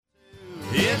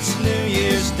It's New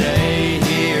Year's Day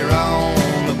here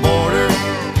on the border,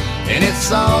 and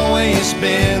it's always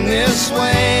been this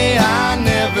way. I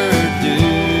never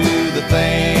do the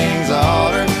things I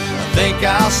oughter. I think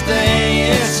I'll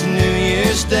stay. It's New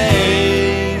Year's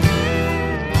Day.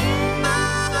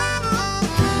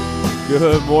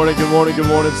 Good morning,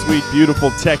 sweet,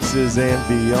 beautiful Texas and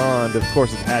beyond. Of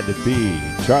course, it had to be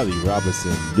Charlie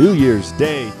Robinson, New Year's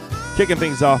Day, kicking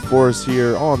things off for us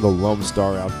here on the Lone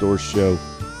Star Outdoors Show.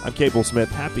 I'm Cable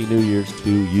Smith. Happy New Year's to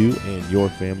you and your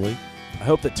family. I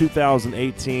hope that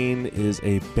 2018 is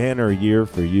a banner year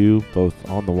for you, both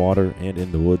on the water and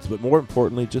in the woods, but more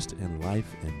importantly, just in life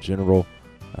in general.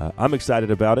 I'm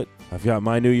excited about it. I've got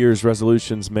my New Year's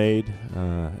resolutions made,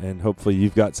 and hopefully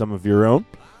you've got some of your own.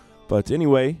 But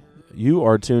anyway, you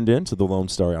are tuned in to the Lone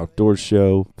Star Outdoors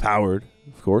Show, powered,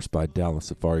 of course, by Dallas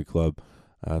Safari Club.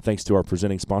 Thanks to our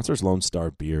presenting sponsors, Lone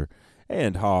Star Beer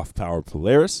and Hoff Power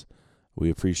Polaris. We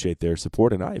appreciate their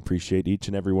support, and I appreciate each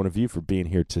and every one of you for being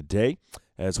here today,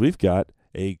 as we've got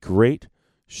a great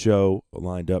show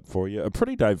lined up for you. A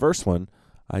pretty diverse one,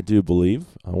 I do believe,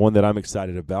 one that I'm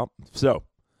excited about. So,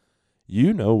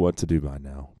 you know what to do by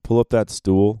now. Pull up that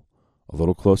stool a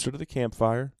little closer to the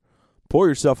campfire. Pour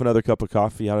yourself another cup of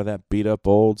coffee out of that beat-up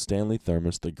old Stanley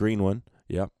thermos, the green one.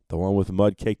 Yep, the one with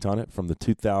mud caked on it from the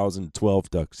 2012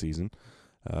 duck season.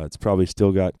 It's probably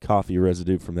still got coffee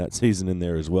residue from that season in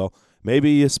there as well.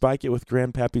 Maybe you spike it with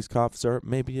Grandpappy's cough syrup.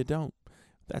 Maybe you don't.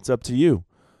 That's up to you.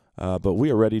 But we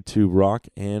are ready to rock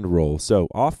and roll. So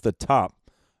off the top,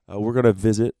 we're going to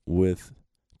visit with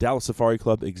Dallas Safari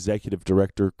Club Executive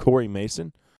Director Corey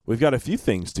Mason. We've got a few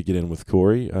things to get in with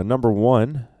Corey. Number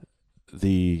one,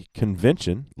 the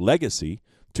convention, Legacy,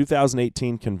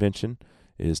 2018 convention,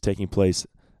 is taking place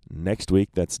next week.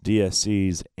 That's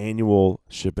DSC's annual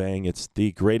shebang. It's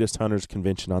the greatest hunters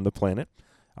convention on the planet.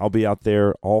 I'll be out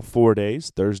there all 4 days,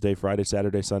 Thursday, Friday,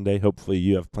 Saturday, Sunday. Hopefully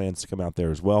you have plans to come out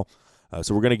there as well.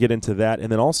 So we're going to get into that.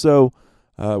 And then also,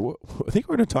 I think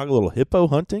we're going to talk a little hippo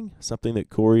hunting, something that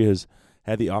Corey has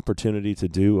had the opportunity to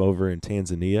do over in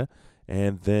Tanzania.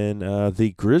 And then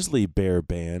the Grizzly Bear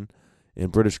ban in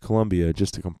British Columbia,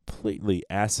 just a completely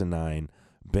asinine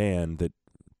ban that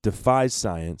defies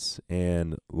science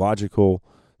and logical,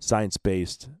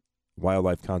 science-based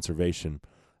wildlife conservation.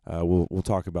 We'll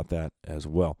talk about that as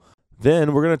well.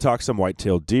 Then we're going to talk some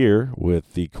whitetail deer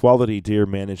with the Quality Deer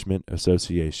Management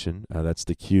Association. That's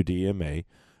the QDMA.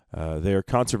 Their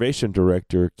conservation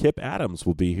director, Kip Adams,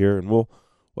 will be here, and we'll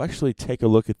actually take a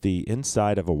look at the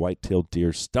inside of a whitetail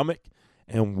deer's stomach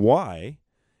and why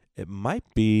it might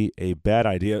be a bad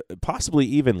idea, possibly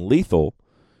even lethal,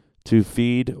 to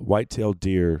feed whitetail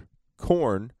deer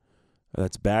corn,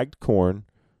 that's bagged corn,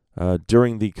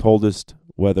 during the coldest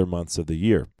weather months of the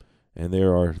year. And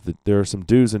there are some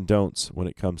do's and don'ts when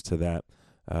it comes to that,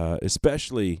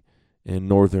 especially in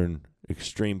northern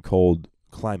extreme cold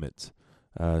climates.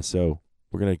 So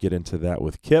we're going to get into that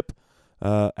with Kip.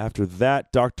 After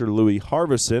that, Dr. Louis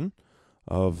Harvison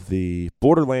of the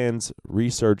Borderlands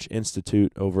Research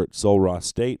Institute over at Sul Ross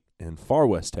State in far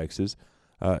west Texas.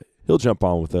 He'll jump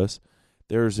on with us.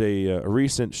 There's a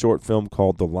recent short film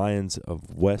called The Lions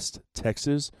of West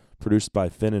Texas, produced by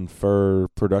Fin and Fur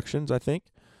Productions, I think,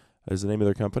 is the name of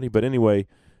their company. But anyway,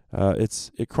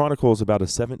 it chronicles about a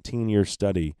 17-year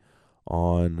study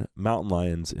on mountain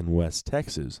lions in West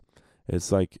Texas.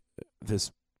 It's like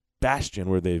this bastion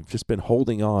where they've just been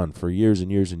holding on for years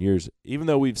and years and years, even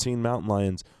though we've seen mountain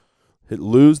lions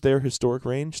lose their historic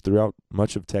range throughout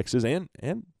much of Texas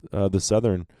and the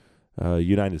southern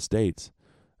United States.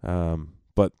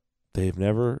 But they've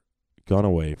never gone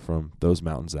away from those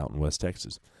mountains out in West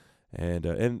Texas.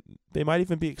 And they might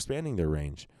even be expanding their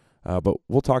range. But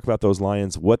we'll talk about those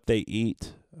lions, what they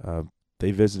eat.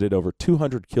 They visited over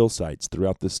 200 kill sites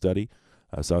throughout this study,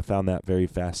 so I found that very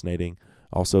fascinating.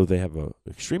 Also, they have an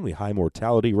extremely high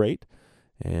mortality rate,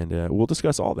 and we'll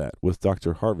discuss all that with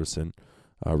Dr. Harvison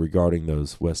regarding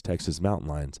those West Texas mountain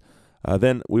lions.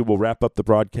 Then we will wrap up the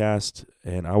broadcast,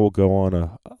 and I will go on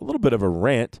a little bit of a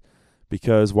rant,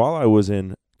 because while I was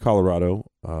in Colorado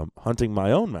hunting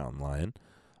my own mountain lion,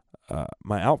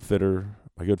 my outfitter,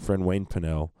 my good friend Wayne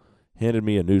Pinnell, handed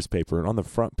me a newspaper, and on the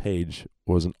front page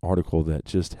was an article that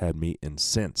just had me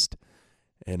incensed.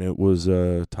 And it was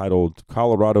titled,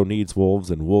 "Colorado Needs Wolves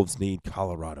and Wolves Need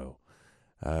Colorado."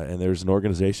 And there's an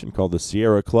organization called the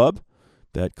Sierra Club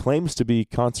that claims to be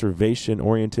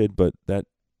conservation-oriented, but that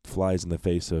flies in the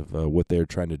face of what they're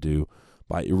trying to do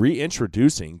by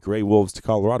reintroducing gray wolves to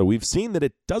Colorado. We've seen that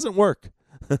it doesn't work.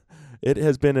 It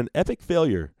has been an epic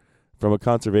failure from a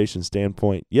conservation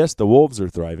standpoint. Yes, the wolves are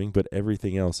thriving, but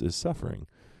everything else is suffering.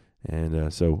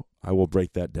 And so I will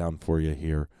break that down for you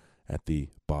here at the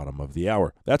bottom of the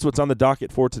hour. That's what's on the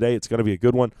docket for today. It's going to be a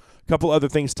good one. A couple other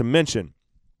things to mention.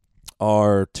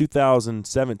 Our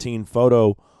 2017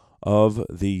 Photo of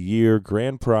the Year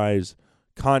Grand Prize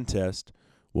contest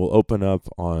will open up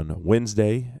on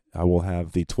Wednesday. I will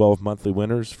have the 12 monthly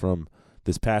winners from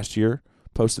this past year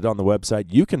posted on the website.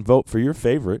 You can vote for your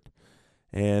favorite,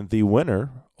 and the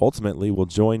winner ultimately will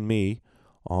join me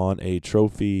on a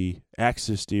trophy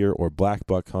axis deer or black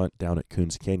buck hunt down at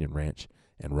Coons Canyon Ranch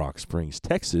in Rock Springs,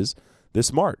 Texas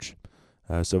this March.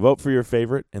 So vote for your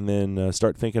favorite, and then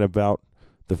start thinking about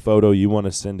the photo you want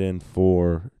to send in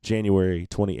for January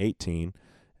 2018.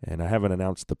 And I haven't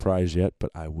announced the prize yet, but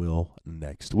I will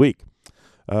next week.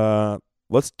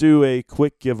 Let's do a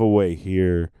quick giveaway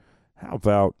here. How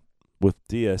about with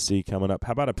DSC coming up?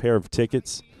 How about a pair of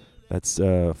tickets? That's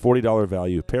a $40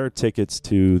 value. A pair of tickets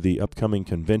to the upcoming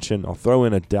convention. I'll throw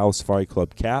in a Dallas Safari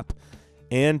Club cap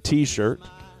and T-shirt.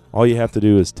 All you have to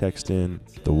do is text in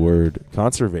the word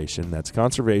conservation. That's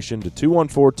conservation to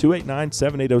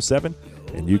 214-289-7807,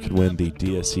 and you can win the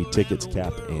DSC tickets,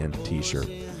 cap, and T-shirt.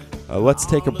 Let's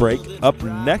take a break. Up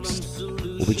next,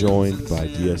 we'll be joined by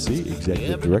DSC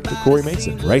Executive Director Corey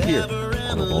Mason right here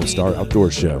on the Lone Star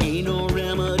Outdoor Show. Ain't no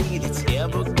remedy that's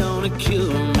ever gonna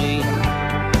cure me.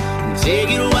 Take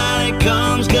it while it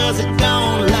comes, cause it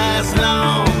don't last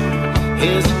long.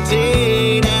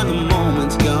 Hesitate and the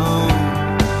moment's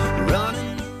gone.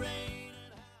 Running the rain.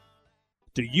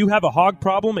 Do you have a hog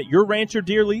problem at your ranch or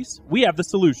deer lease? We have the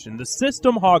solution. The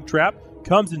System Hog Trap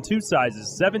comes in two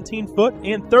sizes, 17-foot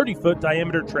and 30-foot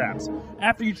diameter traps.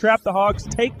 After you trap the hogs,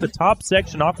 take the top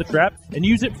section off the trap and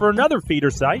use it for another feeder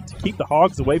site to keep the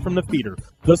hogs away from the feeder.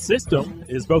 The system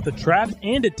is both a trap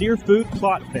and a deer food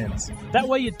plot fence. That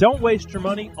way you don't waste your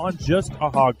money on just a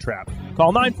hog trap.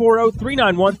 Call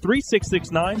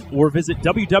 940-391-3669 or visit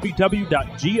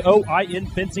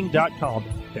www.goinfencing.com.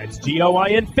 That's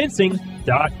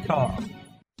goinfencing.com.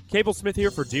 Cable Smith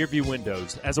here for Deerview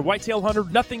Windows. As a whitetail hunter,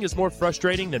 nothing is more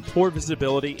frustrating than poor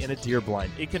visibility in a deer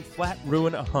blind. It can flat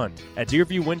ruin a hunt. At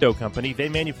Deerview Window Company, they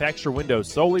manufacture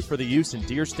windows solely for the use in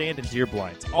deer stand and deer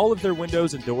blinds. All of their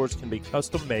windows and doors can be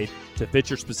custom made to fit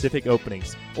your specific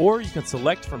openings. Or you can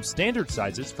select from standard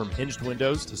sizes, from hinged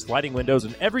windows to sliding windows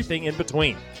and everything in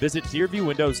between. Visit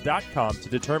DeerviewWindows.com to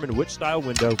determine which style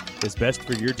window is best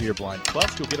for your deer blind.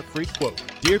 Plus, you'll get a free quote.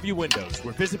 Deerview Windows,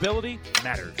 where visibility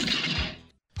matters.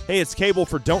 Hey, it's Cable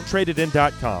for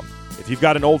Don'tTradeItIn.com. If you've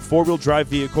got an old four-wheel drive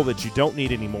vehicle that you don't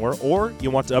need anymore, or you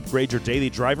want to upgrade your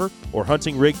daily driver or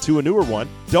hunting rig to a newer one,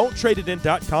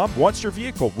 Don'tTradeItIn.com wants your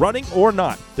vehicle, running or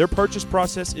not. Their purchase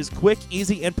process is quick,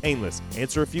 easy, and painless.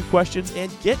 Answer a few questions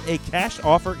and get a cash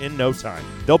offer in no time.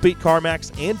 They'll beat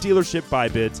CarMax and dealership buy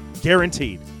bids,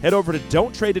 guaranteed. Head over to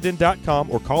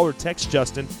Don'tTradeItIn.com or call or text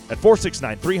Justin at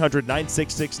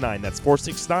 469-300-9669. That's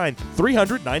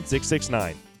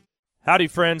 469-300-9669. Howdy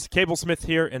friends, Cable Smith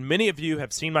here, and many of you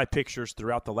have seen my pictures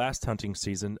throughout the last hunting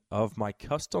season of my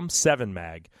custom 7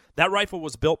 mag. That rifle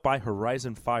was built by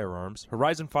Horizon Firearms.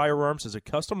 Horizon Firearms is a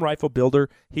custom rifle builder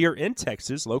here in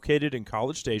Texas, located in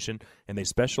College Station, and they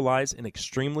specialize in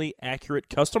extremely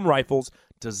accurate custom rifles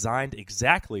designed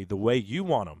exactly the way you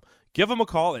want them. Give them a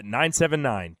call at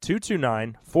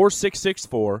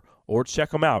 979-229-4664 or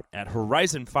check them out at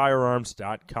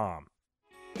horizonfirearms.com.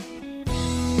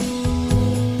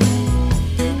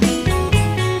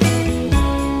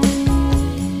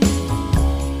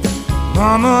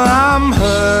 Mama, I'm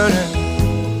hurting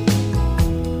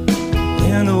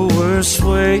in the worst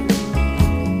way.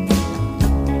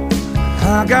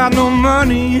 I got no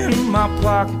money in my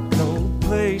pocket, no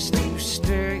place to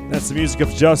stay. That's the music of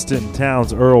Justin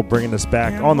Towns Earl bringing us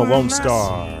back on the Lone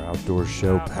Star Outdoor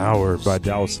Show, powered by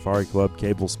Dallas Safari Club.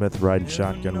 Cable Smith riding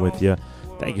shotgun with you.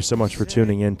 Thank you so much for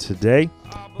tuning in today.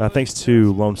 Thanks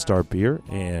to Lone Star Beer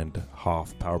and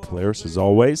Hoff Power Polaris as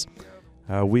always.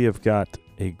 We have got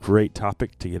a great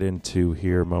topic to get into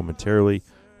here momentarily.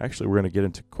 Actually, we're going to get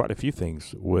into quite a few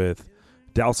things with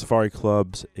Dallas Safari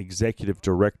Club's Executive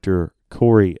Director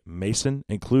Corey Mason,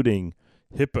 including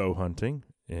hippo hunting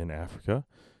in Africa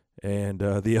and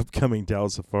the upcoming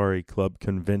Dallas Safari Club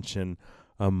convention,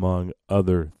 among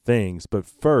other things. But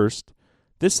first,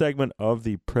 this segment of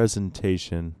the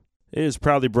presentation is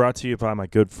proudly brought to you by my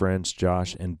good friends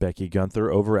Josh and Becky Gunther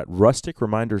over at Rustic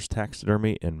Reminders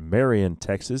Taxidermy in Marion,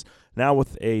 Texas. Now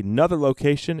with another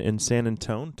location in San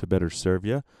Antonio to better serve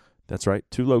you. That's right,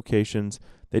 2 locations.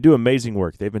 They do amazing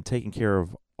work. They've been taking care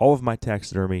of all of my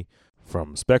taxidermy,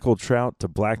 from speckled trout to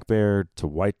black bear to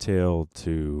whitetail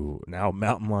to now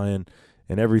mountain lion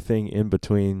and everything in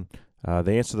between.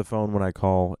 They answer the phone when I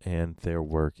call, and their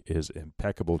work is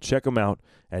impeccable. Check them out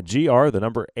at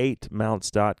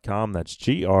gr8mounts.com. That's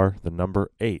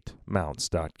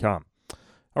gr8mounts.com.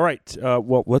 All right,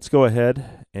 well, let's go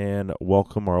ahead and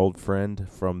welcome our old friend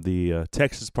from the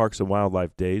Texas Parks and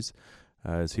Wildlife days,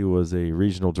 as he was a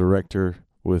regional director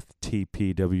with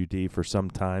TPWD for some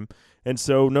time. And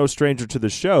so no stranger to the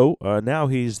show. Now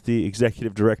he's the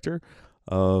executive director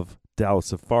of Dallas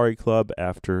Safari Club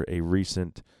after a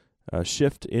recent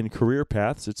shift in career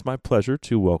paths. It's my pleasure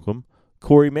to welcome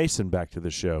Corey Mason back to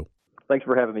the show. Thanks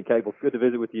for having me, Cable. Good to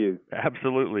visit with you.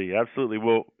 Absolutely, absolutely.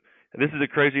 Well, this is the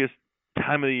craziest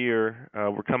time of the year.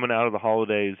 We're coming out of the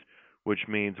holidays, which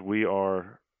means we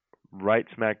are right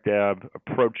smack dab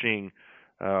approaching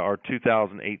our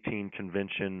 2018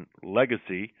 convention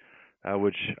Legacy,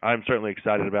 which I'm certainly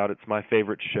excited about. It's my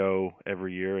favorite show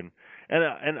every year, and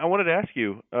I wanted to ask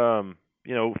you,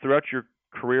 throughout your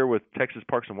career with Texas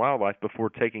Parks and Wildlife before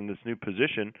taking this new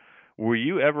position, were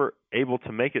you ever able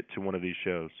to make it to one of these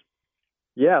shows?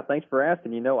 Yeah, thanks for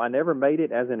asking. I never made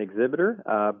it as an exhibitor,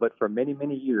 but for many,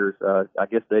 many years, I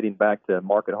guess dating back to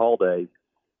Market Hall days,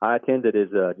 I attended as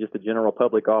just a general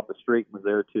public off the street, was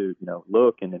there to,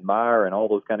 look and admire and all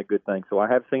those kind of good things. So I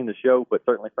have seen the show, but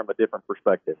certainly from a different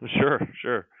perspective.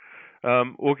 Sure.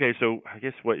 Okay, so I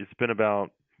guess it's been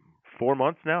about 4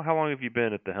 months now? How long have you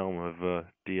been at the helm of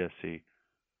DSC?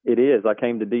 It is. I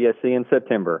came to DSC in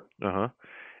September. Uh-huh.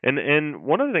 And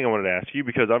one other thing I wanted to ask you,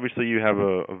 because obviously you have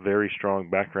a very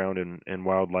strong background in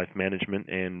wildlife management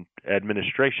and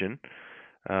administration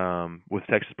with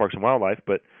Texas Parks and Wildlife,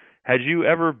 but had you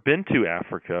ever been to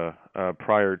Africa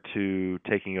prior to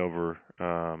taking over?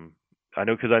 I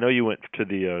know you went to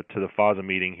the FASA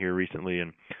meeting here recently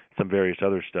and some various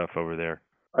other stuff over there.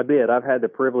 I did. I've had the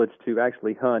privilege to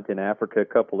actually hunt in Africa a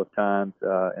couple of times,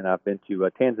 and I've been to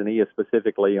Tanzania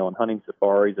specifically on hunting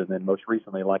safaris, and then most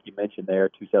recently, like you mentioned there,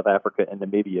 to South Africa and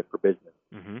Namibia for business.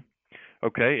 Mm-hmm.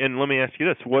 Okay, and let me ask you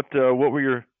this: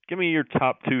 give me your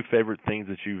top 2 favorite things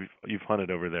that you've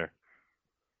hunted over there?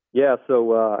 Yeah,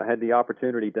 so I had the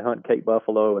opportunity to hunt Cape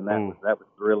buffalo, and that was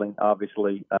thrilling,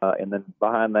 obviously. And then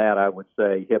behind that, I would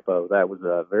say hippo. That was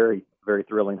a very, very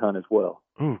thrilling hunt as well.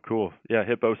 Ooh, cool. Yeah,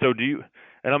 hippo. So do you?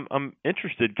 And I'm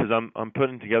interested because I'm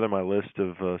putting together my list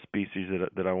of species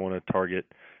that I want to target.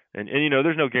 And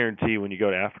there's no guarantee when you go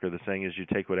to Africa. The saying is you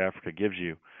take what Africa gives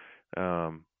you.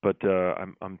 But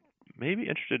I'm maybe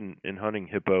interested in hunting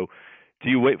hippo. Do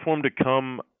you wait for them to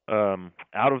come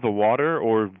out of the water,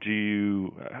 or do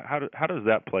you? How does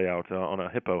that play out on a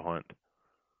hippo hunt?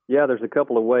 Yeah, there's a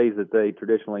couple of ways that they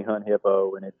traditionally hunt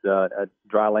hippo, and it's a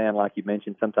dry land, like you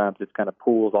mentioned. Sometimes it's kind of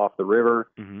pools off the river,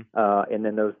 and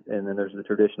then there's the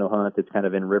traditional hunt that's kind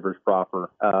of in rivers proper.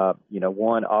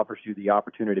 One offers you the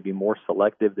opportunity to be more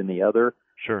selective than the other.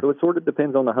 Sure. So it sort of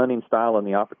depends on the hunting style and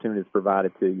the opportunities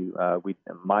provided to you.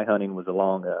 My hunting was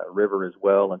along a river as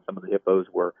well, and some of the hippos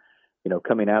were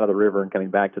coming out of the river and coming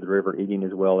back to the river, eating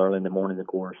as well early in the morning, of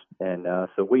course. And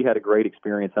so we had a great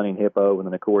experience hunting hippo. And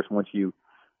then, of course, once you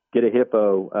get a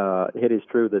hippo, it is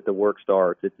true that the work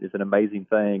starts. It's an amazing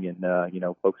thing. And,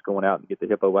 folks going out and get the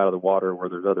hippo out of the water where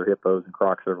there's other hippos and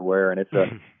crocs everywhere. And it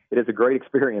is a great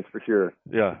experience for sure.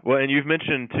 Yeah. Well, and you've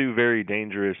mentioned 2 very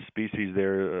dangerous species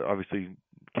there. Obviously,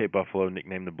 Cape buffalo,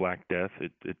 nicknamed the Black Death.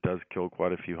 It does kill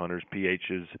quite a few hunters.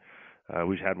 PHs.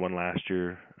 We had one last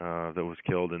year that was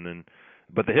killed,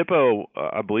 but the hippo,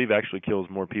 I believe, actually kills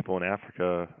more people in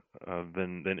Africa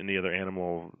than any other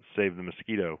animal, save the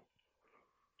mosquito.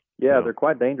 Yeah, they're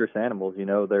quite dangerous animals.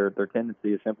 Their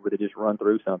tendency is simply to just run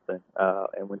through something,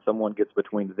 and when someone gets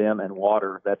between them and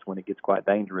water, that's when it gets quite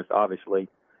dangerous. Obviously,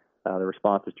 the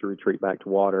response is to retreat back to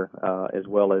water, as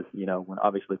well as when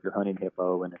obviously if you're hunting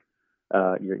hippo and if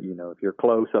you're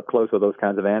up close with those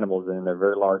kinds of animals, and they're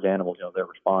very large animals, their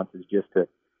response is just to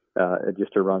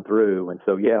run through. And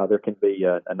so, yeah, there can be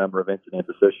a number of incidents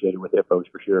associated with hippos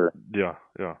for sure. Yeah.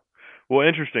 Well,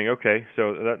 interesting. Okay,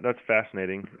 so that's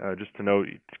fascinating. Just to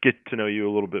get to know you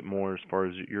a little bit more as far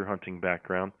as your hunting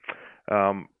background.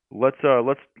 Let's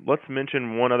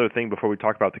mention one other thing before we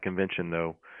talk about the convention,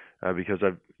 though, because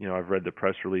I've read the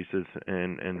press releases,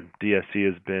 and DSC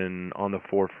has been on the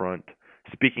forefront,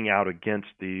 speaking out against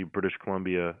the British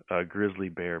Columbia Grizzly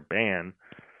Bear ban.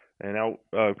 And now,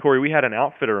 Corey, we had an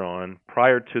outfitter on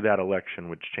prior to that election,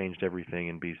 which changed everything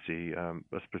in BC. A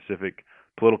specific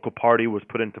political party was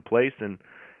put into place, and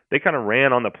they kind of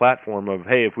ran on the platform of,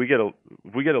 hey, if we get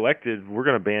elected, we're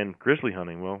going to ban grizzly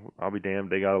hunting. Well, I'll be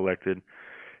damned, they got elected.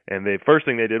 And the first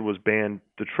thing they did was ban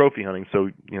the trophy hunting,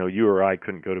 so you or I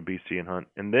couldn't go to BC and hunt.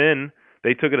 And then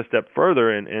they took it a step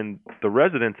further, and the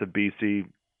residents of BC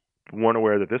weren't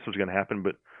aware that this was going to happen,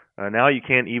 but Now you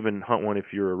can't even hunt one if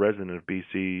you're a resident of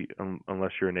BC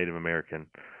unless you're a Native American.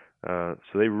 So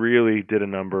they really did a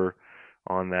number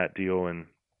on that deal, and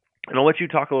I'll let you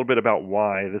talk a little bit about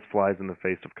why this flies in the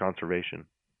face of conservation.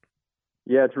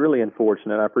 Yeah, it's really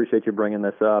unfortunate. I appreciate you bringing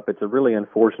this up. It's a really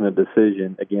unfortunate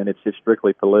decision. Again, it's just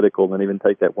strictly political, and even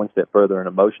take that one step further, an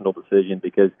emotional decision,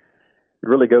 because it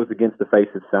really goes against the face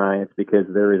of science, because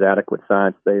there is adequate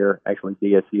science there. Actually,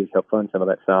 DSC has helped fund some of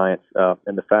that science,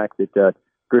 and the fact that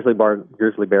grizzly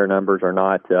bear numbers are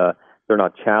not they're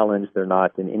not challenged, they're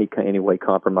not in any way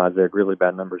compromised. Their grizzly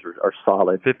bear numbers are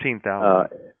solid. 15,000.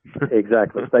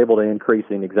 Exactly, stable to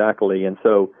increasing, exactly. And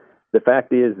so the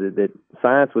fact is that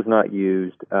science was not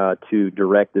used to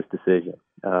direct this decision,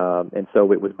 and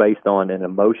so it was based on an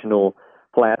emotional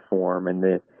platform.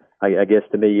 And I guess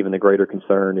to me, even the greater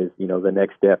concern is, the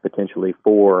next step potentially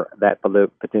for that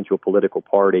potential political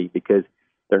party, because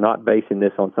they're not basing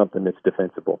this on something that's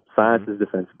defensible. Science is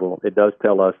defensible. It does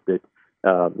tell us that,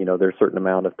 there's a certain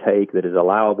amount of take that is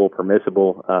allowable,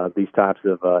 permissible, these types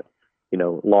of,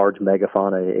 large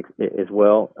megafauna as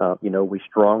well. We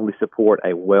strongly support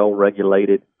a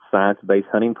well-regulated, science-based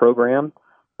hunting program,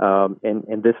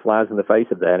 and this flies in the face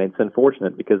of that. And it's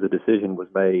unfortunate because the decision was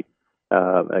made,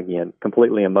 again,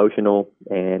 completely emotional,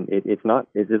 and it's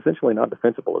essentially not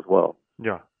defensible as well.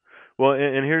 Yeah. Well,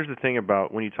 and here's the thing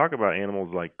about when you talk about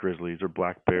animals like grizzlies or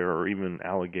black bear or even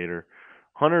alligator,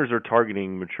 hunters are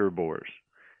targeting mature boars.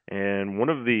 And one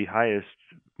of the highest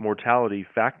mortality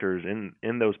factors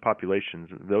in those populations,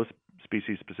 those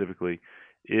species specifically,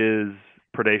 is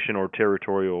predation or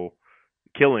territorial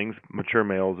killings, mature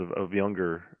males of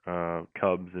younger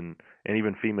cubs and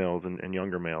even females and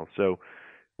younger males. So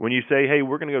when you say, hey,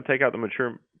 we're going to go take out the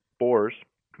mature boars,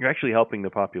 you're actually helping the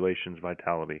population's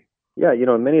vitality. Yeah,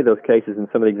 in many of those cases, and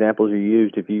some of the examples you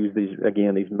used, if you use these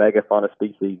megafauna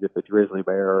species, if it's grizzly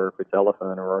bear or if it's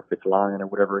elephant or if it's lion or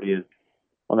whatever it is,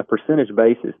 on a percentage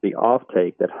basis, the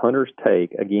offtake that hunters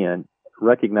take, again,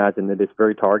 recognizing that it's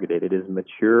very targeted, it is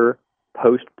mature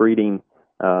post-breeding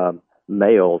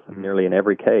males, nearly in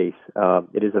every case.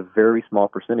 It is a very small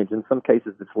percentage. In some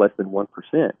cases, it's less than 1%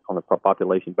 on a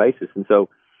population basis, and so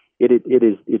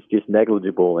it's just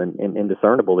negligible and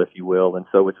indiscernible, if you will. And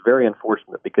so it's very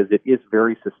unfortunate because it is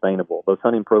very sustainable. Those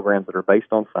hunting programs that are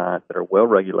based on science, that are well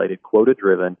regulated, quota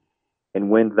driven, and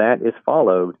when that is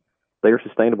followed, they are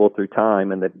sustainable through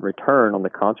time, and the return on the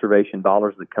conservation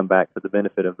dollars that come back for the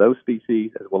benefit of those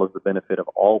species as well as the benefit of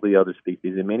all the other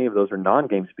species. And many of those are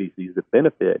non-game species that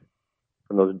benefit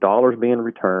from those dollars being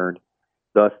returned,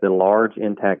 thus the large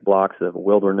intact blocks of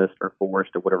wilderness or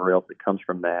forest or whatever else that comes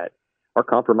from that are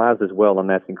compromised as well, and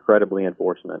that's incredibly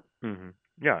unfortunate. Mm-hmm.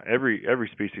 Yeah, every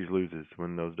species loses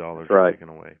when those dollars are taken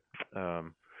away.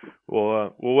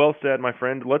 Well said, my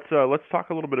friend. Let's talk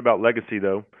a little bit about legacy,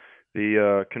 though.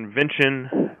 The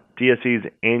convention, DSC's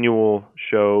annual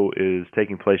show, is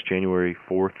taking place January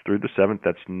 4th through the 7th.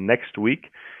 That's next week.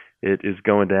 It is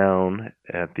going down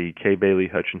at the K. Bailey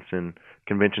Hutchinson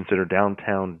Convention Center,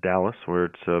 downtown Dallas, where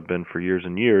it's been for years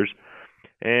and years.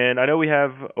 And I know we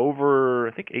have over,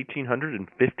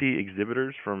 1,850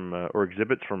 exhibitors or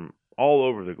exhibits from all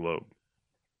over the globe.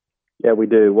 Yeah, we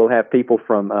do. We'll have people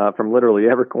from literally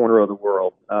every corner of the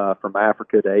world, from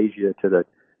Africa to Asia to the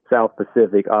South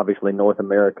Pacific, obviously North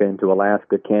America into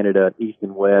Alaska, Canada, East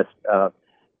and West,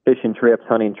 fishing trips,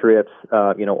 hunting trips,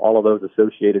 all of those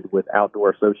associated with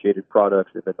outdoor associated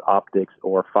products, if it's optics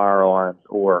or firearms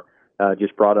or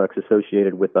just products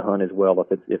associated with the hunt as well,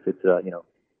 if it's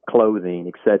clothing,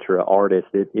 etc., artists,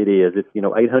 it's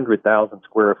 800,000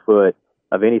 square foot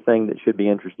of anything that should be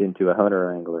interesting to a hunter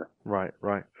or angler. Right.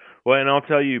 Well, and I'll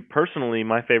tell you personally,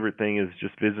 my favorite thing is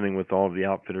just visiting with all of the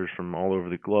outfitters from all over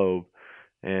the globe.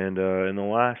 And in the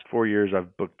last 4 years,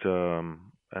 I've booked an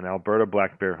Alberta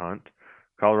black bear hunt,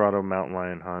 Colorado mountain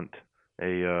lion hunt.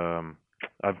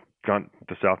 I've gone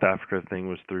the South Africa thing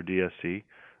was through DSC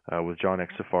with John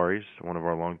X Safaris, one of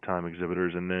our longtime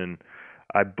exhibitors, and then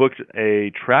I booked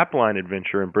a trapline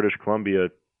adventure in British Columbia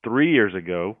 3 years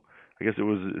ago. I guess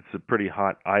it's a pretty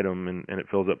hot item and it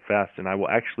fills up fast, and I will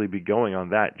actually be going on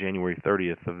that January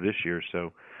 30th of this year.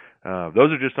 So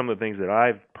those are just some of the things that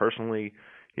I've personally,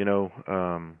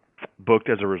 booked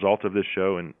as a result of this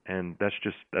show, and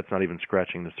that's not even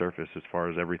scratching the surface as far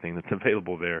as everything that's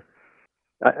available there.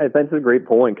 I think that's a great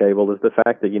point, Cable, is the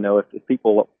fact that, if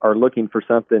people are looking for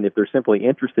something, if they're simply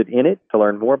interested in it to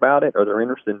learn more about it, or they're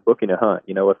interested in booking a hunt,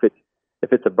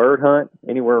 if it's a bird hunt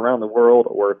anywhere around the world,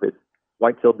 or if it's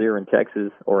white-tailed deer in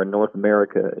Texas or in North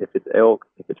America, if it's elk,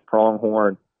 if it's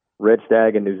pronghorn, red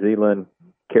stag in New Zealand,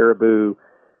 caribou,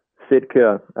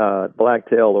 Sitka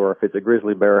blacktail, or if it's a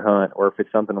grizzly bear hunt, or if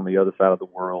it's something on the other side of the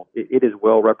world, it is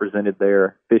well represented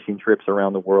there. Fishing trips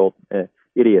around the world, it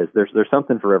is. There's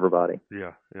something for everybody.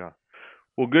 Yeah.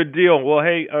 Well, good deal. Well,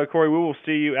 hey, Corey, we will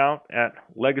see you out at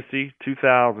Legacy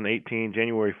 2018,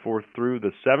 January 4th through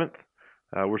the 7th.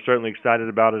 We're certainly excited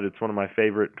about it. It's one of my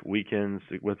favorite weekends.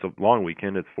 It's a long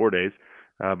weekend. It's 4 days.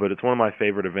 But it's one of my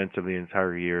favorite events of the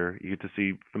entire year. You get to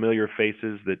see familiar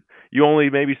faces that you only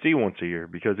maybe see once a year,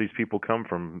 because these people come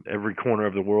from every corner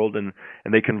of the world, and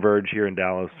they converge here in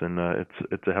Dallas, and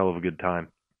it's a hell of a good time.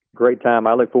 Great time.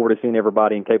 I look forward to seeing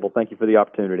everybody in Cable. Thank you for the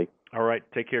opportunity. All right.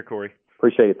 Take care, Corey.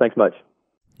 Appreciate it. Thanks much.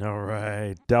 All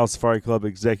right. Dallas Safari Club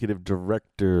Executive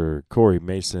Director Corey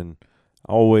Mason.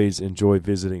 Always enjoy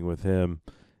visiting with him.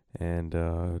 And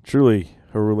truly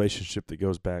a relationship that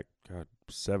goes back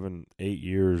 7-8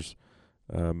 years,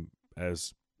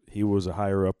 as he was a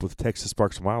higher up with Texas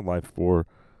Parks and Wildlife for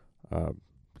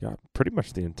pretty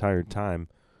much the entire time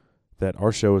that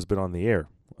our show has been on the air.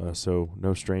 So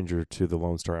no stranger to the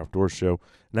Lone Star Outdoors Show,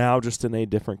 now just in a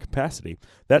different capacity.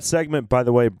 That segment, by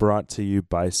the way, brought to you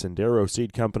by Sendero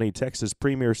Seed Company, Texas'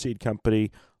 premier seed company,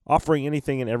 offering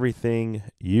anything and everything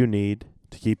you need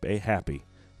to keep a happy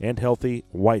and healthy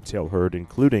whitetail herd,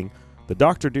 including the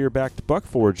Dr. Deer-backed buck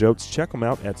forage oats. Check them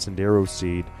out at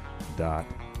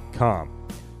senderoseed.com.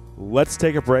 Let's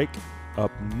take a break. Up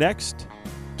next,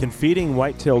 can feeding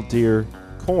whitetail deer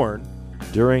corn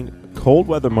during cold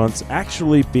weather months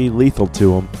actually be lethal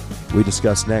to them? We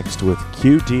discuss next with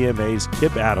QDMA's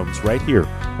Kip Adams right here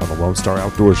on the Lone Star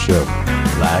Outdoors Show.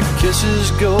 Like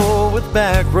kisses go with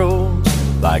back roads,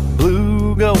 like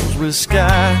blue goes with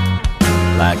sky,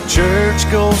 like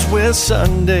church goes with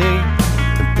Sunday,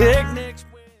 and picnics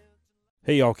with...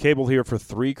 Hey y'all, Cable here for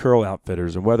 3 Curl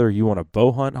Outfitters, and whether you want to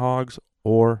bow hunt hogs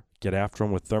or get after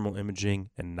them with thermal imaging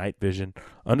and night vision,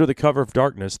 under the cover of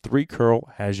darkness, 3 Curl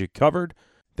has you covered.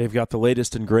 They've got the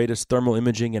latest and greatest thermal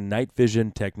imaging and night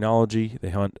vision technology.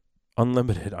 They hunt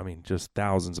unlimited, just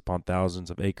thousands upon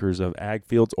thousands of acres of ag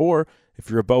fields. Or if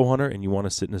you're a bow hunter and you want to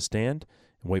sit in a stand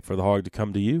and wait for the hog to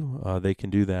come to you, they can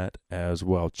do that as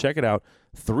well. Check it out,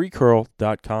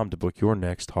 3curl.com, to book your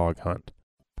next hog hunt.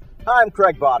 Hi, I'm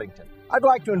Craig Boddington. I'd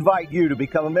like to invite you to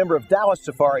become a member of Dallas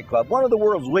Safari Club, one of the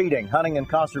world's leading hunting and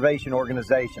conservation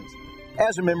organizations.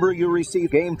 As a member, you'll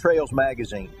receive Game Trails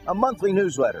magazine, a monthly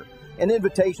newsletter, and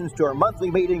invitations to our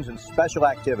monthly meetings and special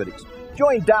activities.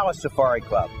 Join Dallas Safari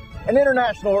Club, an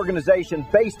international organization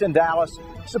based in Dallas,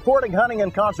 supporting hunting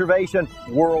and conservation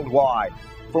worldwide.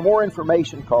 For more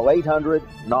information, call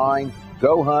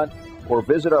 800-9-GO-HUNT or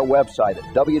visit our website at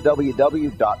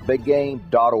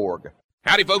www.biggame.org.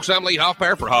 Howdy, folks. I'm Lee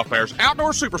Hoffpauir for Hoffpaur's Outdoor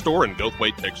Superstore in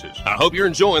Goldthwaite, Texas. I hope you're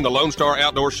enjoying the Lone Star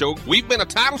Outdoor Show. We've been a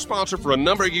title sponsor for a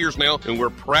number of years now, and we're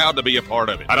proud to be a part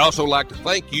of it. I'd also like to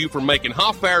thank you for making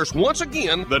Hoffpaur's once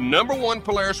again the #1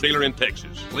 Polaris dealer in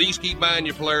Texas. Please keep buying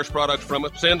your Polaris products from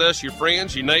us. Send us your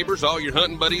friends, your neighbors, all your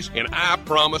hunting buddies, and I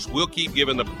promise we'll keep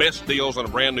giving the best deals on a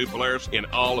brand new Polaris in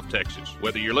all of Texas.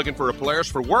 Whether you're looking for a Polaris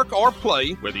for work or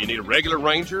play, whether you need a regular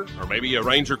Ranger or maybe a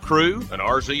Ranger Crew, an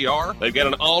RZR, they've got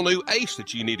an all-new Ace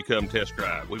that you need to come test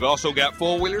drive. We've also got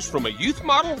four-wheelers from a youth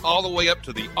model all the way up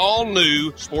to the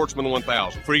all-new Sportsman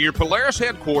 1000. For your Polaris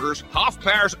headquarters,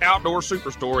 Hoffpaur's Outdoor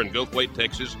Superstore in Goldthwaite,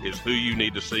 Texas is who you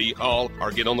need to see. Call or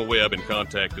get on the web and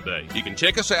contact today. You can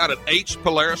check us out at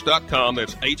hpolaris.com.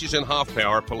 That's H is in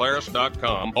Hoffpauir,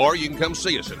 Polaris.com. Or you can come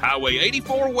see us at Highway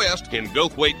 84 West in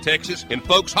Goldthwaite, Texas. And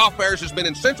folks, Hoffpaur's has been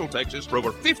in Central Texas for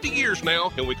over 50 years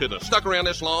now, and we couldn't have stuck around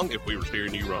this long if we were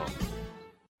steering you wrong.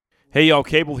 Hey y'all,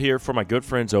 Cable here for my good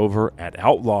friends over at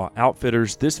Outlaw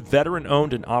Outfitters. This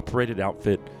veteran-owned and operated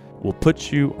outfit will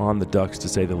put you on the ducks, to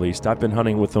say the least. I've been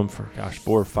hunting with them for,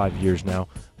 4 or 5 years now.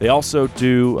 They also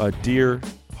do deer,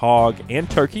 hog, and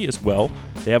turkey as well.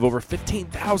 They have over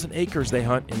 15,000 acres they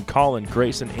hunt in Collin,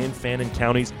 Grayson, and Fannin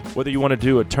counties. Whether you want to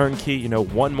do a turnkey,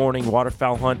 one morning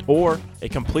waterfowl hunt, or a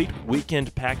complete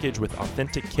weekend package with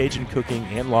authentic Cajun cooking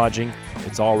and lodging,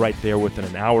 it's all right there within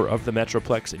an hour of the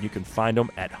Metroplex, and you can find them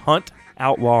at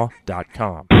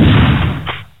huntoutlaw.com.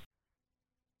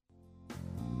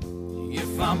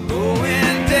 If I'm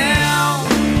going down,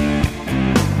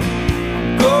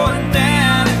 I'm going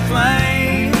down in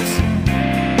flames.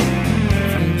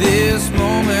 From this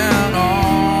moment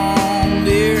on,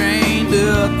 there ain't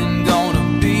nothing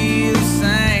gonna be the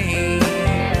same.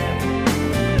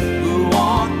 But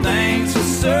one thing's for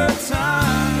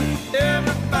certain,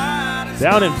 everybody's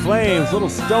Down in Flames, little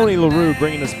Stoney LaRue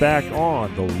bringing us back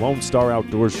on the Lone Star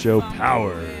Outdoors Show,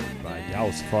 powered by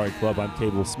Dallas Safari Club. I'm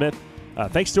Cable Smith.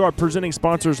 Thanks to our presenting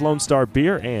sponsors, Lone Star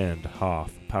Beer and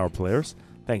Hoff Power Players.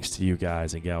 Thanks to you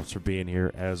guys and gals for being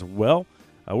here as well.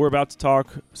 We're about to talk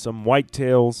some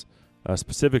whitetails,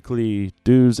 specifically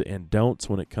do's and don'ts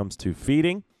when it comes to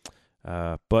feeding.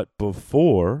 But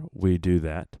before we do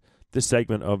that, this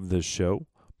segment of the show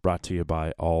brought to you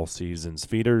by All Seasons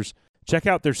Feeders. Check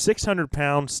out their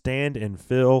 600-pound stand and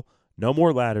fill. No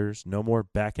more ladders, no more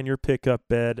back in your pickup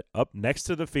bed, up next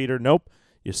to the feeder. Nope.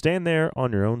 You stand there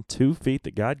on your own 2 feet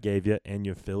that God gave you, and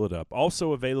you fill it up.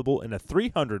 Also available in a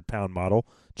 300-pound model.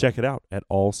 Check it out at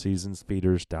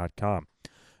allseasonsfeeders.com.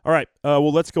 All right,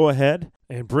 well, let's go ahead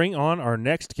and bring on our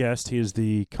next guest. He is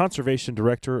the Conservation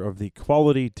Director of the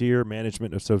Quality Deer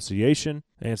Management Association.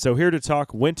 And so here to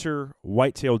talk winter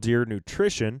whitetail deer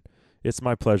nutrition, it's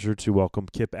my pleasure to welcome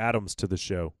Kip Adams to the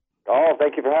show. Oh,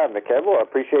 thank you for having me, Kevin. I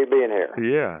appreciate being here.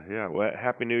 Yeah. Well,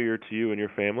 Happy New Year to you and your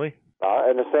family.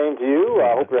 And the same to you.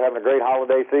 I hope you're having a great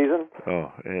holiday season.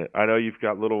 Oh, I know you've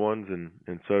got little ones, and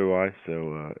so do I.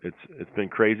 So it's been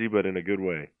crazy, but in a good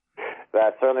way.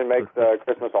 That certainly makes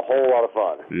Christmas a whole lot of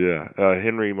fun. Yeah,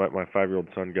 Henry, my 5-year-old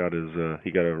son got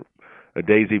a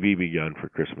Daisy BB gun for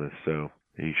Christmas. So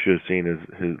he should have seen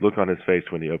his look on his face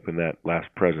when he opened that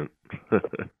last present.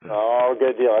 Oh,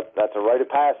 good deal. That's a rite of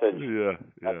passage. Yeah.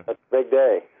 That's a big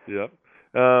day. Yep.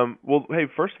 Well, hey,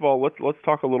 first of all, let's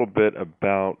talk a little bit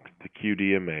about the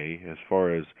QDMA as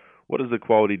far as what is the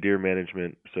Quality Deer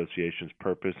Management Association's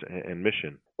purpose and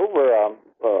mission? Well, we're a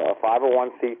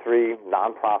 501c3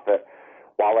 nonprofit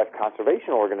wildlife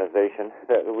conservation organization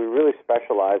that we really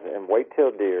specialize in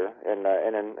whitetail deer and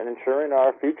ensuring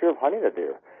our future of hunting a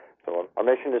deer. So our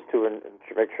mission is to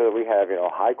make sure that we have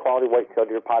high quality whitetail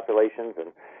deer populations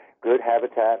and good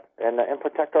habitat and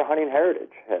protect our hunting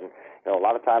heritage. And a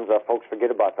lot of times folks forget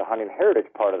about the hunting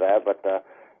heritage part of that, but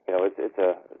it's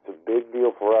a big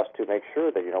deal for us to make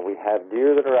sure that we have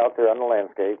deer that are out there on the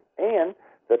landscape and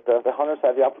that the hunters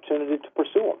have the opportunity to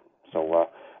pursue them. So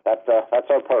that's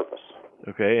our purpose.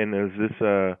 Okay, and is this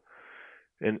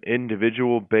an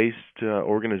individual-based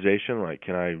organization? Like,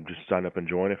 can I just sign up and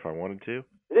join if I wanted to?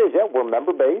 It is, yeah. We're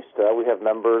member-based. We have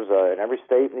members in every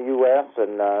state in the U.S.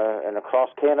 and across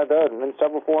Canada and in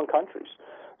several foreign countries.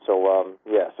 So,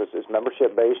 yes, it's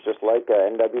membership-based, just like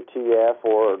NWTF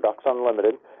or Ducks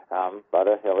Unlimited. But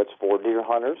it's for deer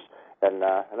hunters, and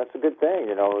that's a good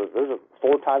thing. There's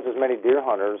 4 times as many deer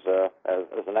hunters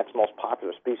as the next most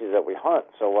popular species that we hunt.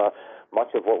 So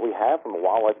much of what we have from a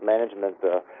wildlife management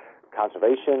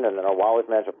conservation and then our wildlife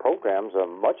management programs,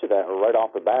 much of that are right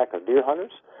off the back of deer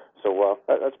hunters. So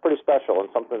that's pretty special and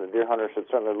something that deer hunters should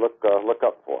certainly look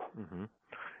up for. Mm-hmm.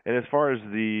 And as far as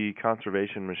the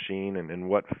conservation machine and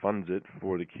what funds it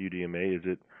for the QDMA, is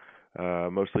it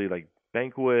mostly like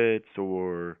banquets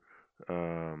or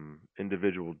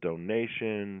individual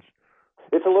donations?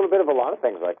 It's a little bit of a lot of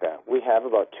things like that. We have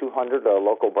about 200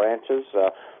 local branches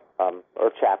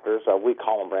or chapters. We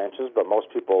call them branches, but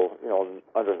most people,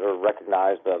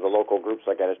 recognize the local groups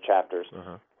like that as chapters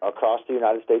across the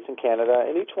United States and Canada,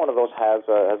 and each one of those has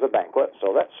a banquet,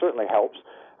 so that certainly helps.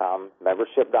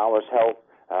 Membership dollars help.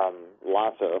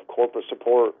 Lots of corporate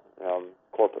support,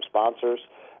 corporate sponsors.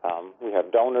 We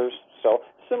have donors. So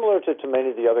similar to many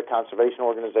of the other conservation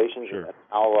organizations, sure.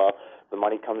 How the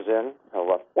money comes in.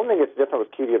 One thing that's different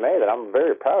with QDMA that I'm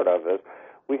very proud of is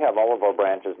we have all of our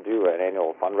branches do an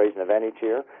annual fundraising event each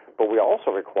year, but we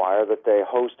also require that they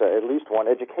host at least one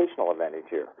educational event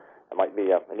each year. It might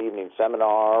be an evening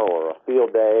seminar or a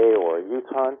field day or a youth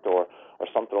hunt or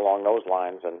something along those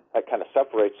lines, and that kind of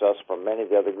separates us from many of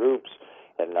the other groups,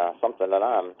 and something that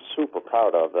I'm super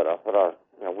proud of, that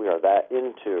we are that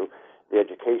into the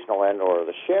educational end or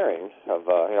the sharing of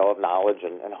knowledge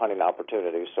and hunting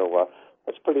opportunities. So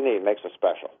that's pretty neat. It makes us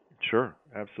special. Sure,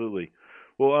 absolutely.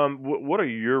 Well, what are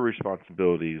your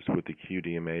responsibilities with the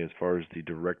QDMA as far as the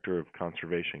Director of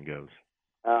Conservation goes?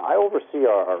 I oversee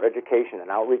our education and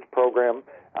outreach program.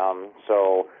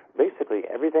 So basically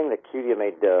everything that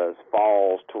QDMA does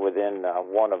falls to within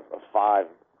one of 5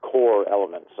 core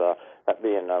elements, that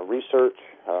being research,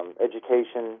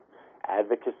 education,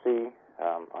 advocacy,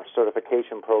 our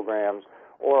certification programs,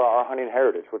 or our hunting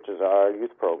heritage, which is our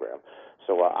youth program.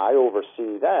 So I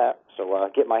oversee that. So I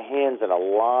get my hands in a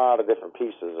lot of different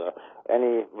pieces.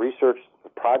 Any research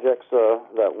projects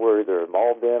that we're either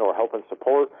involved in or helping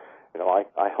support,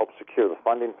 I help secure the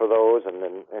funding for those and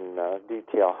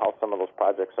detail how some of those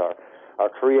projects are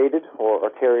created or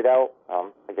carried out.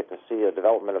 I get to see a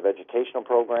development of educational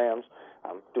programs,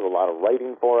 do a lot of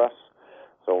writing for us.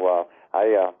 So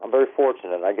I'm very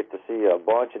fortunate. I get to see a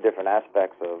bunch of different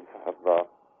aspects of the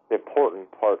important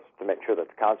parts to make sure that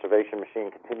the conservation machine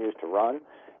continues to run,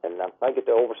 and I get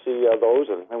to oversee those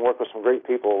and work with some great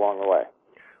people along the way.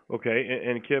 Okay,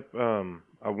 and Kip,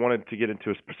 I wanted to get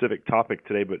into a specific topic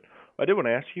today, but I did want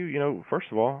to ask you, first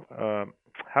of all,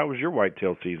 how has your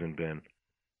whitetail season been?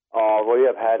 Oh, we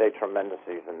have had a tremendous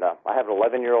season. I have an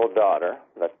 11-year-old daughter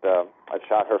that I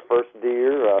shot her first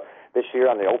deer this year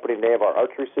on the opening day of our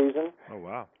archery season. Oh,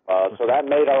 wow. So that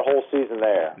made our whole season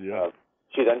there. Yeah.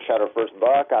 She then shot her first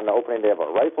buck on the opening day of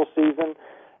our rifle season.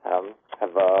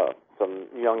 Have some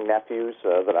young nephews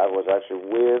that I was actually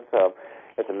with.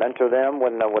 Had to mentor them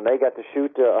when they got to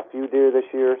shoot a few deer this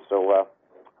year. So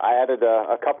I added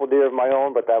a couple deer of my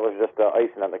own, but that was just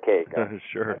icing on the cake.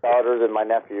 Sure. My daughters and my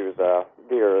nephews'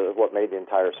 deer is what made the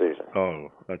entire season.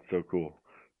 Oh, that's so cool.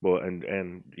 Well,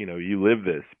 and you live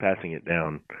this, passing it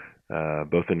down,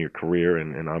 both in your career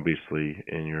and obviously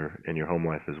in your home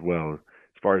life as well,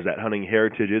 as far as that hunting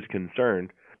heritage is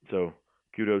concerned. So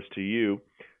kudos to you.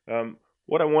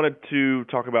 What I wanted to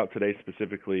talk about today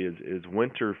specifically is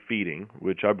winter feeding,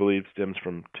 which I believe stems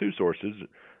from two sources.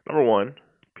 Number one,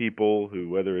 people who,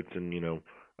 whether it's in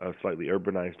a slightly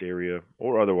urbanized area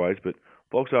or otherwise, but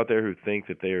folks out there who think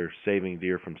that they are saving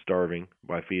deer from starving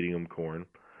by feeding them corn.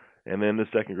 And then the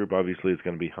second group obviously is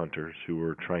going to be hunters who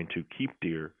are trying to keep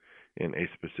deer in a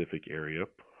specific area.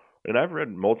 And I've read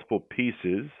multiple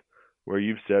pieces where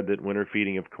you've said that winter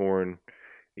feeding of corn,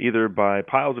 either by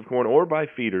piles of corn or by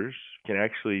feeders, can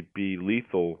actually be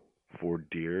lethal for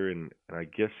deer. And I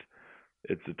guess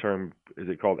it's a term, is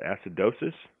it called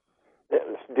acidosis?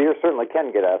 Deer certainly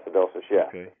can get acidosis, yeah.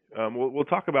 Okay. We'll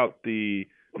talk about the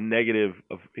negative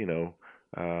of,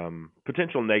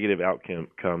 potential negative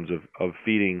outcomes of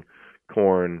feeding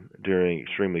corn during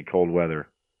extremely cold weather.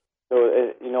 So,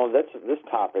 this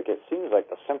topic, it seems like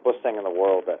the simplest thing in the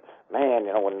world that,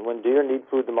 man, when deer need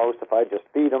food the most, if I just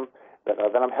feed them, then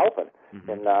I'm helping. Mm-hmm.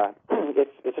 And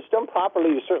if it's done properly,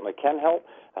 you certainly can help.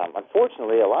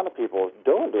 Unfortunately, a lot of people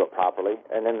don't do it properly,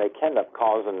 and then they can end up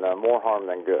causing more harm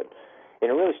than good. And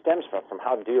it really stems from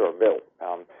how deer are built.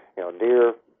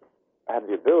 Deer have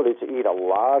the ability to eat a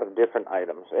lot of different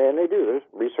items, and they do. There's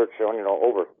research showing,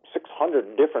 over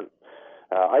 600 different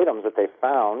items that they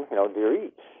found, deer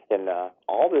eat. And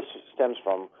all this stems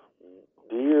from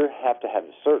deer have to have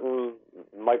a certain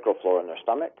microflora in their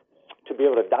stomach to be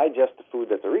able to digest the food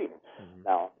that they're eating. Mm-hmm.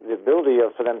 Now, the ability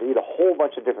for them to eat a whole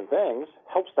bunch of different things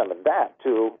helps them adapt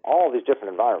to all these different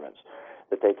environments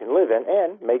that they can live in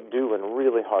and make do in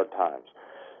really hard times.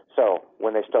 So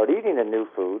when they start eating a new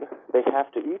food, they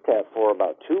have to eat that for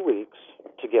about 2 weeks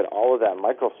to get all of that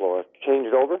microflora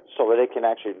changed over so that they can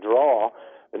actually draw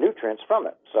the nutrients from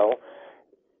it. So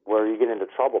where you get into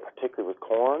trouble, particularly with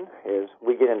corn, is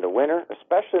we get into winter,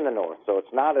 especially in the north. So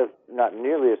it's not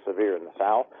nearly as severe in the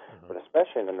south, but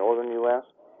especially in the northern U.S.,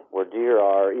 where deer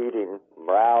are eating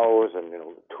browse and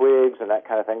twigs and that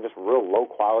kind of thing, just real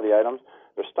low-quality items.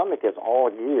 Their stomach is all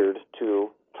geared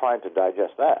to trying to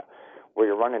digest that. Where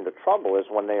you run into trouble is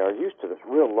when they are used to this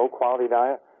real low-quality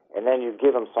diet, and then you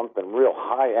give them something real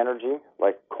high energy,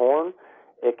 like corn,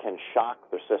 it can shock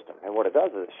their system. And what it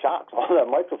does is it shocks all that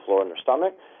microflora in their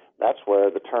stomach. That's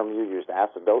where the term you used,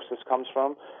 acidosis, comes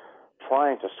from.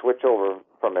 Trying to switch over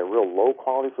from a real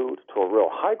low-quality food to a real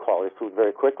high-quality food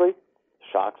very quickly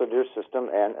shocks the deer system,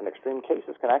 and in extreme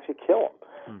cases can actually kill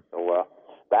them. So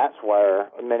that's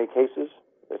where, in many cases,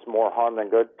 it's more harm than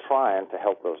good trying to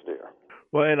help those deer.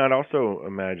 Well, and I'd also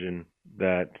imagine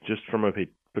that just from a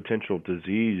potential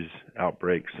disease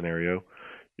outbreak scenario,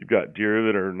 you've got deer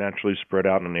that are naturally spread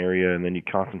out in an area, and then you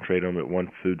concentrate them at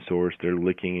one food source. They're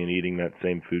licking and eating that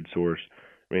same food source.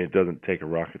 I mean, it doesn't take a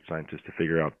rocket scientist to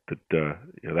figure out that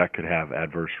that could have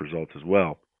adverse results as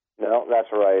well. No, that's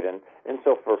right. And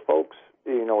so for folks,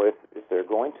 if they're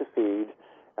going to feed,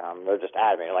 they're just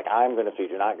adamant. Like, I'm going to feed.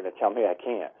 You're not going to tell me I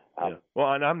can't. Yeah.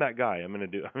 Well, and I'm that guy. I'm going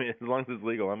to do. I mean, as long as it's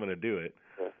legal, I'm going to do it.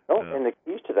 And the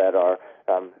keys to that are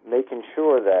making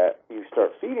sure that you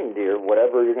start feeding deer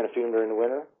whatever you're going to feed them during the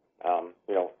winter,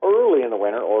 early in the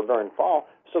winter or during fall,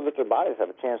 so that their bodies have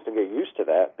a chance to get used to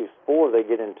that before they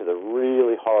get into the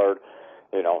really hard,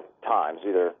 times,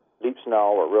 either deep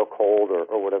snow or real cold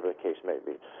or whatever the case may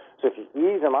be. So if you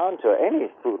ease them onto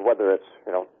any food, whether it's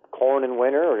corn in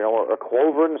winter or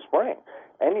clover in the spring,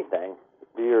 anything,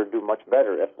 deer do much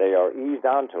better if they are eased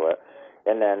onto it.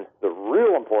 And then the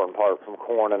real important part from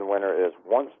corn in winter is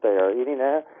once they are eating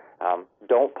it,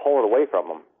 don't pull it away from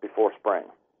them before spring.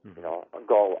 Mm-hmm.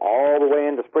 Go all the way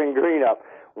into spring green up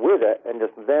with it, and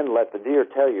just then let the deer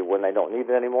tell you when they don't need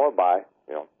it anymore by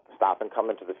stop and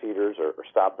coming to the feeders or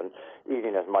stop and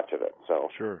eating as much of it. So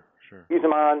sure. Ease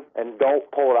them on and don't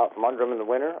pull it out from under them in the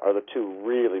winter are the two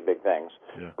really big things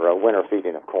for a winter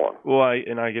feeding of corn. Well,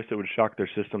 I guess it would shock their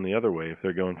system the other way if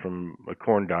they're going from a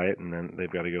corn diet and then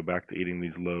they've got to go back to eating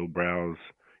these low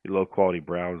quality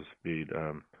browse feed.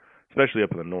 especially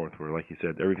up in the north where, like you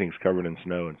said, everything's covered in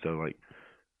snow, and so like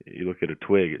you look at a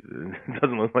twig, it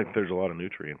doesn't look like there's a lot of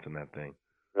nutrients in that thing.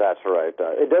 That's right.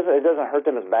 It doesn't hurt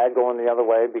them as bad going the other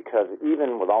way, because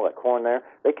even with all that corn there,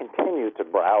 they continue to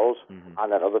browse on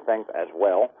that other things as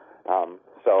well.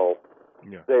 So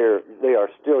they are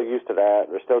still used to that.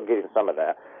 They're still getting some of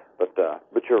that. But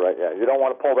you're right. Yeah, you don't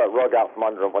want to pull that rug out from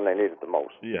under them when they need it the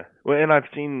most. Yeah. Well, and I've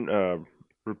seen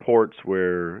reports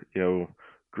where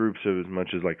groups of as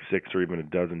much as like 6 or even a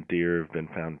dozen deer have been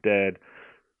found dead.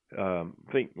 I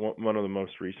think one of the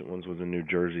most recent ones was in New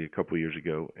Jersey a couple of years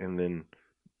ago, and then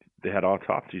they had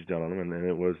autopsies done on them, and then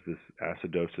it was this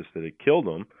acidosis that had killed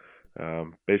them.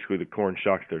 Basically, the corn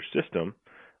shocked their system.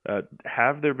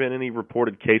 Have there been any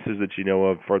reported cases that you know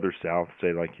of further south,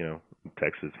 say like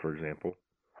Texas, for example?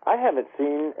 I haven't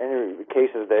seen any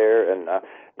cases there, and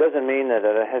doesn't mean that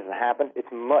it hasn't happened.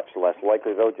 It's much less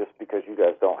likely, though, just because you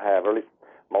guys don't have, or at least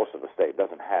most of the state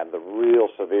doesn't have the real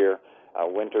severe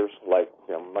winters like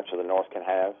much of the north can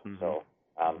have. So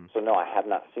no, I have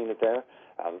not seen it there.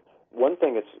 One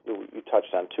thing you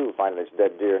touched on too, finding these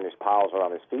dead deer in these piles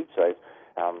around these feed sites.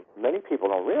 Many people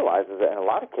don't realize is that in a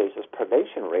lot of cases,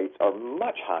 predation rates are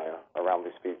much higher around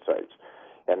these feed sites.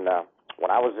 And when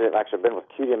I was I've been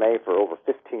with QDMA for over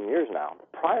 15 years now.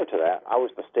 Prior to that, I was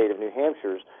the state of New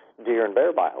Hampshire's deer and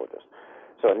bear biologist.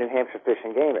 So at New Hampshire Fish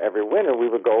and Game, every winter we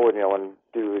would go and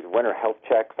do these winter health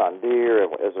checks on deer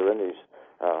as they're in these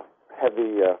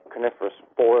heavy coniferous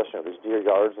forests, these deer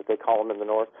yards that they call them in the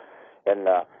north. And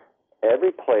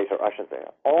every place, or I shouldn't say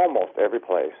almost every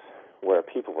place where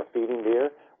people were feeding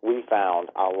deer, we found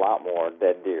a lot more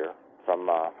dead deer from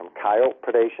coyote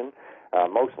predation,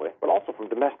 mostly, but also from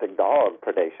domestic dog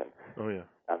predation. Oh, yeah.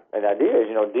 And the idea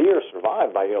is, deer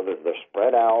survive by, they're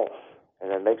spread out,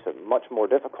 and it makes it much more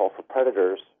difficult for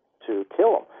predators to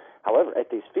kill them. However, at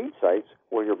these feed sites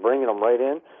where you're bringing them right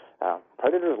in,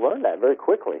 predators learn that very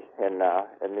quickly. In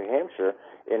New Hampshire,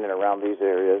 in and around these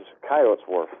areas, coyotes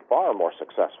were far more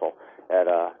successful at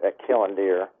killing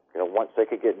deer, once they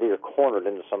could get deer cornered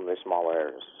into some of these smaller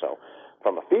areas. So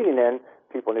from a feeding end,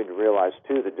 people need to realize,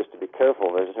 too, that just to be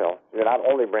careful, there's, you're not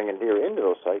only bringing deer into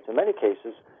those sites. In many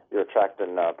cases, you're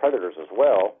attracting predators as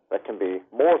well that can be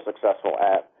more successful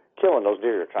at killing those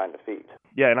deer you're trying to feed.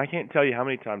 Yeah, and I can't tell you how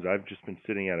many times I've just been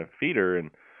sitting at a feeder, and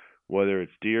whether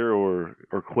it's deer or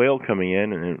quail coming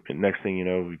in, and next thing you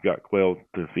know, we've got quail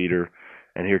to the feeder,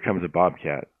 and here comes a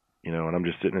bobcat, and I'm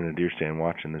just sitting in a deer stand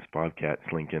watching this bobcat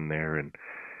slink in there, and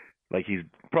like he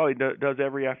probably does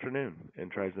every afternoon,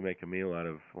 and tries to make a meal out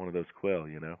of one of those quail,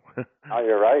 Oh,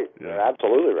 you're right. Yeah. You're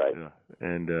absolutely right.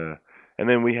 Yeah. And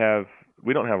then we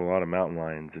don't have a lot of mountain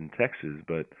lions in Texas,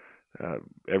 but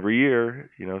every year,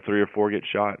 3 or 4 get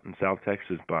shot in South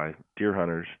Texas by deer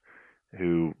hunters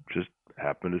who just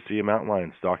happen to see a mountain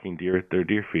lion stalking deer at their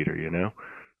deer feeder,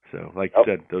 So, like you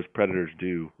said, those predators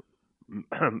do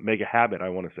make a habit, I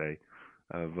want to say,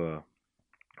 of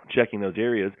checking those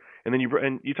areas. And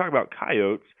then you talk about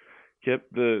coyotes, Kip.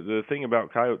 The thing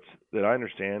about coyotes that I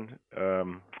understand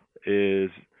is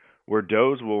where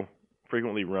does will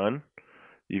frequently run.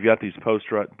 You've got these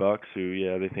post-rut bucks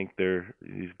who, they think they're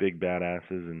these big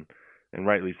badasses, and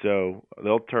rightly so.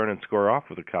 They'll turn and score off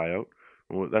with a coyote.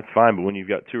 Well, that's fine, but when you've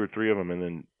got 2 or 3 of them, and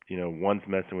then one's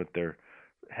messing with their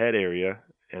head area,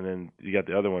 and then you got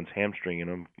the other one's hamstringing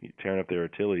them, tearing up their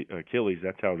Achilles.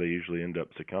 That's how they usually end up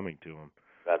succumbing to them.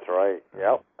 That's right.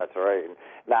 Yep, that's right. And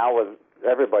now with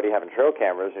everybody having trail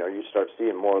cameras, you start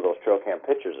seeing more of those trail cam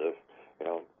pictures of,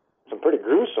 some pretty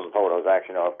gruesome photos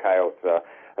actually, of coyotes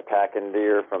attacking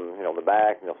deer from, the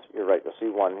back. And you're right, you'll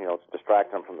see one, it's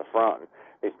distracting them from the front. And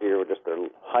these deer with just their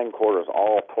hindquarters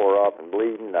all tore up and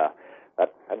bleeding.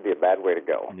 That'd be a bad way to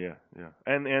go. Yeah.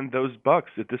 And those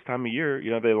bucks at this time of year,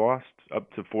 they lost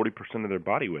up to 40% of their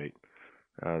body weight.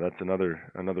 That's another.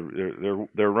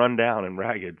 They're run down and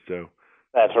ragged. So.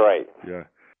 That's right. Yeah.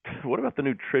 What about the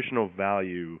nutritional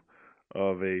value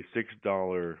of a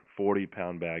 $6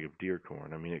 40-pound bag of deer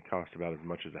corn? I mean, it costs about as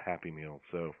much as a Happy Meal.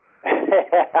 So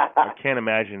I can't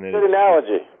imagine that. Good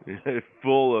analogy. It's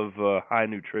full of high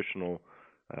nutritional,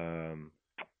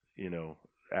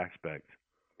 aspect.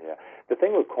 Yeah. The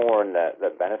thing with corn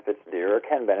that benefits deer, or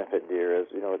can benefit deer, is,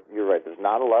 you're right, there's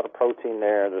not a lot of protein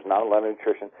there's not a lot of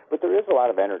nutrition, but there is a lot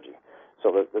of energy.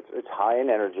 So it's high in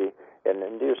energy,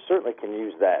 and deer certainly can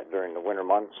use that during the winter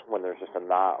months when there's just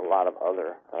not a lot of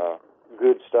other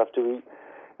good stuff to eat.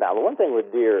 Now, the one thing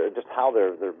with deer, just how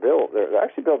they're built, they're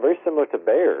actually built very similar to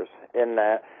bears in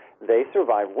that they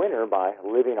survive winter by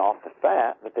living off the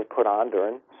fat that they put on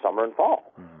during summer and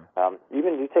fall.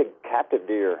 Even if you take captive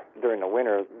deer during the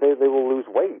winter, they will lose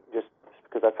weight just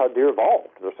because that's how deer evolved.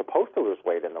 They're supposed to lose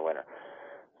weight in the winter.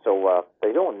 So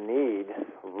they don't need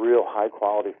real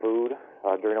high-quality food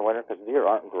during the winter because deer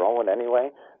aren't growing anyway.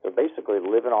 They're basically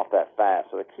living off that fat.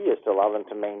 So the key is to allow them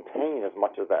to maintain as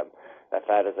much of that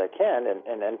fat as they can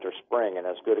and enter spring in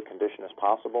as good a condition as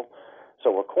possible.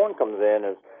 So where corn comes in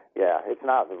is, yeah, it's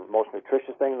not the most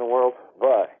nutritious thing in the world,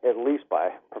 but at least by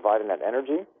providing that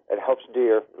energy, it helps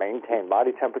deer maintain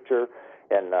body temperature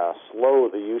and slow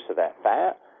the use of that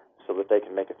fat so that they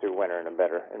can make it through winter in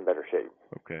better shape.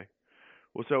 Okay.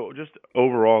 Well, so just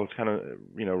overall, it's kind of,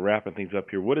 wrapping things up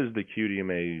here. What is the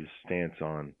QDMA's stance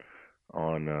on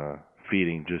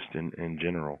feeding just in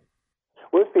general?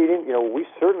 With feeding, we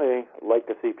certainly like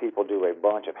to see people do a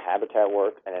bunch of habitat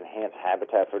work and enhance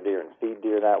habitat for deer and feed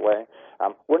deer that way.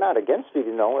 We're not against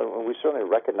feeding, though, and we certainly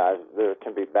recognize there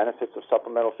can be benefits of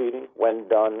supplemental feeding when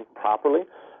done properly.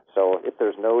 So if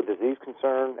there's no disease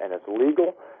concern and it's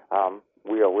legal,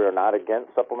 we are not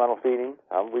against supplemental feeding.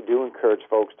 We do encourage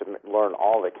folks to learn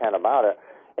all they can about it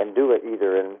and do it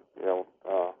either in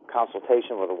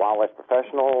consultation with a wildlife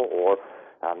professional or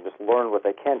just learn what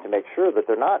they can to make sure that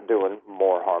they're not doing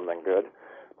more harm than good.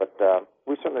 But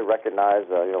we certainly recognize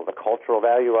the cultural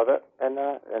value of it,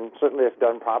 and certainly if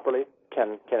done properly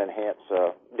can enhance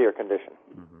deer condition.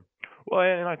 Mm-hmm. Well,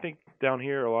 and I think down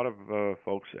here a lot of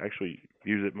folks actually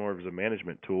use it more as a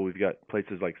management tool. We've got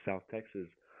places like South Texas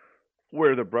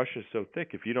where the brush is so thick,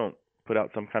 if you don't put out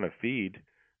some kind of feed,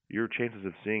 your chances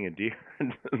of seeing a deer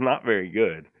is not very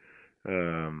good.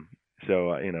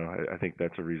 So I think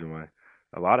that's a reason why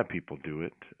a lot of people do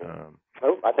it.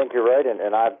 I think you're right,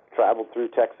 and I've traveled through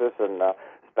Texas and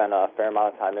spent a fair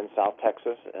amount of time in South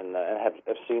Texas and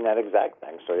have seen that exact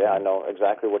thing. So, yeah, I know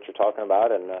exactly what you're talking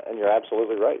about, and you're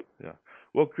absolutely right. Yeah.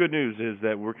 Well, good news is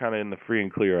that we're kind of in the free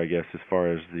and clear, I guess, as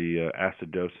far as the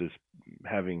acidosis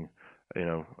having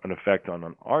an effect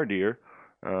on our deer.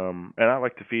 And I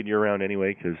like to feed year-round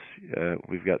anyway because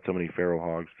we've got so many feral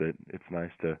hogs that it's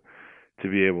nice to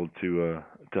be able to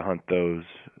hunt those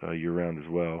year-round as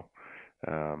well.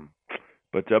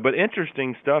 But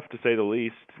interesting stuff to say the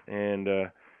least, and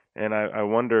I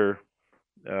wonder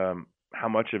how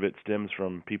much of it stems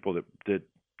from people that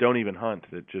don't even hunt,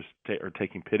 that just are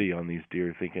taking pity on these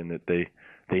deer, thinking that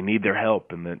they need their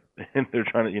help and that they're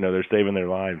trying to they're saving their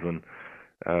lives when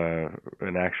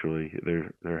and actually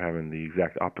they're having the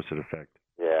exact opposite effect.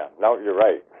 Yeah, no, you're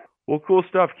right. Well, cool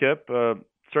stuff, Kip.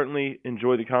 Certainly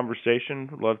enjoy the conversation.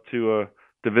 Love to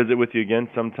visit with you again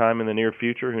sometime in the near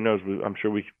future. Who knows? I'm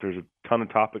sure there's a ton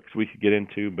of topics we could get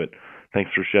into, but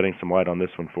thanks for shedding some light on this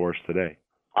one for us today.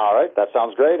 All right, that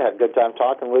sounds great. Had a good time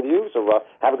talking with you, so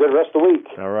have a good rest of the week.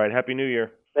 All right, Happy New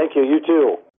Year. Thank you, you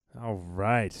too. All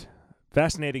right.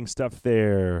 Fascinating stuff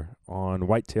there on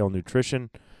whitetail nutrition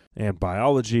and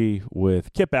biology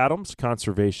with Kip Adams,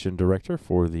 Conservation Director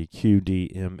for the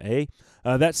QDMA.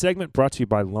 That segment brought to you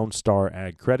by Lone Star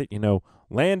Ag Credit.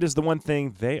 Land is the one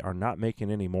thing they are not making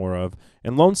any more of,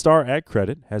 and Lone Star Ag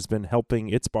Credit has been helping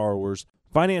its borrowers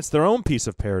finance their own piece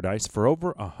of paradise for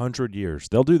over 100 years.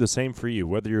 They'll do the same for you,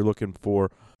 whether you're looking for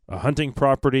a hunting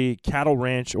property, cattle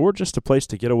ranch, or just a place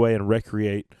to get away and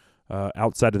recreate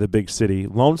outside of the big city.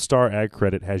 Lone Star Ag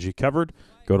Credit has you covered.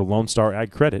 Go to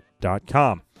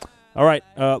LoneStarAgCredit.com. All right,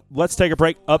 let's take a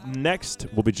break. Up next,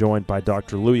 we'll be joined by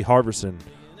Dr. Louis Harbison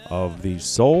of the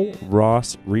Sol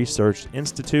Ross Research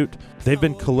Institute. They've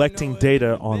been collecting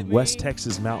data on West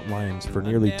Texas mountain lions for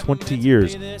nearly 20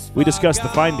 years. We discuss the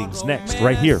findings next,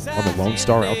 right here on the Lone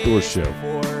Star Outdoors Show.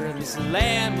 This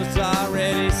land was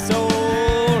already sold,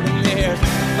 and there's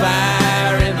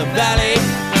fire in the valley,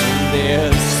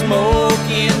 there's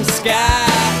smoke in the sky,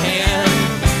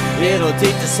 and it'll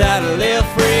teach us how to live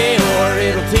free, or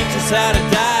it'll teach us how to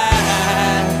die.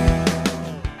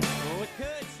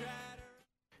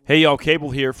 Hey y'all,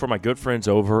 Cable here for my good friends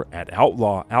over at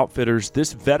Outlaw Outfitters.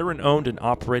 This veteran-owned and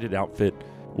operated outfit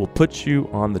will put you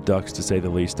on the ducks, to say the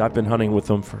least. I've been hunting with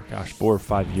them for, 4 or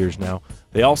 5 years now.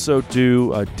 They also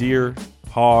do deer,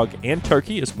 hog, and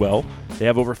turkey as well. They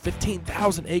have over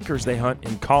 15,000 acres they hunt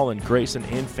in Collin, Grayson,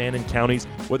 and Fannin counties.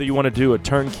 Whether you want to do a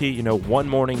turnkey, one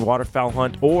morning waterfowl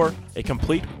hunt, or a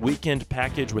complete weekend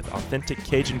package with authentic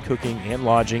Cajun cooking and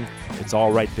lodging, it's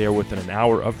all right there within an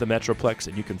hour of the Metroplex,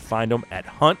 and you can find them at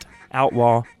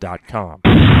huntoutlaw.com.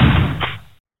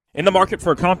 In the market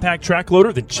for a compact track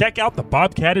loader? Then check out the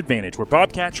Bobcat Advantage, where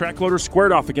Bobcat track loaders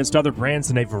squared off against other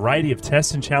brands in a variety of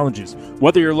tests and challenges.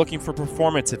 Whether you're looking for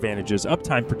performance advantages,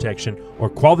 uptime protection, or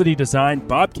quality design,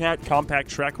 Bobcat compact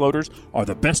track loaders are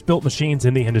the best built machines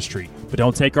in the industry. But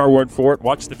don't take our word for it.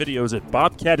 Watch the videos at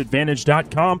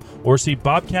bobcatadvantage.com or see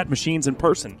Bobcat machines in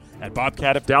person at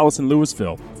Bobcat of Dallas and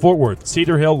Louisville, Fort Worth,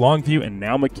 Cedar Hill, Longview, and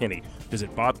now McKinney.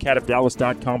 Visit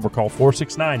bobcatofdallas.com or call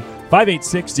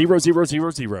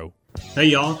 469-586-0000. Hey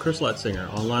y'all, Chris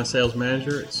Letzinger, online sales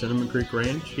manager at Cinnamon Creek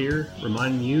Ranch here,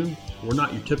 reminding you we're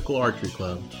not your typical archery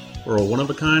club. We're a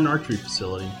one-of-a-kind archery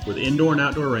facility with indoor and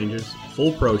outdoor ranges,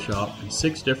 full pro shop, and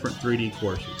 6 different 3D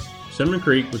courses. Cinnamon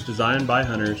Creek was designed by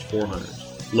hunters for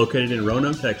hunters. Located in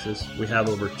Roanoke, Texas, we have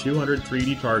over 200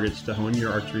 3D targets to hone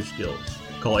your archery skills.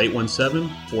 Call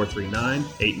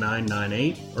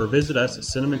 817-439-8998 or visit us at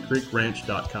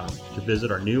cinnamoncreekranch.com to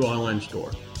visit our new online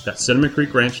store. That's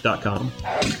cinnamoncreekranch.com.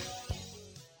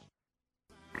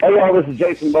 Hey y'all, this is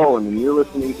Jason Boland, and you're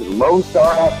listening to the Lone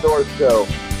Star Outdoors Show.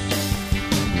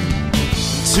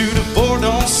 2 to 4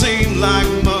 don't seem like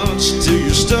much till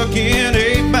you're stuck in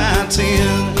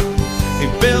 8x10. He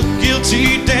felt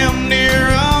guilty damn near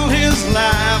all his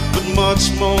life, but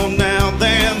much more now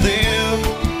than then.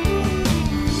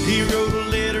 He wrote a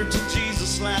letter to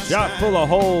Jesus last Shot night. full of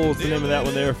holes, the name of that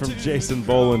one there from Jason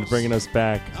Boland, bringing us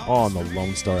back on the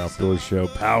Lone Star Outdoors Show,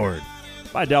 powered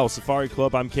by Dallas Safari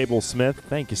Club. I'm Cable Smith.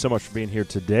 Thank you so much for being here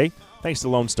today. Thanks to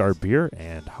Lone Star Beer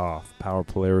and Hoff Power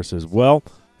Polaris as well.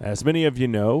 As many of you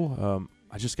know,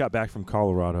 I just got back from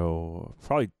Colorado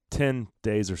probably 10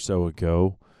 days or so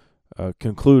ago,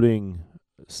 concluding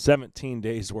 17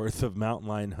 days worth of mountain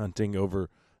lion hunting over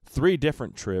 3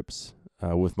 different trips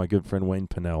with my good friend Wayne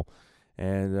Pinnell.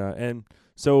 And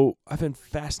so I've been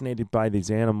fascinated by these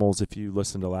animals. If you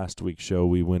listened to last week's show,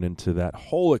 we went into that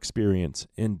whole experience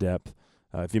in depth.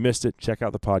 If you missed it, check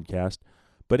out the podcast.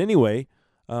 But anyway,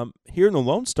 here in the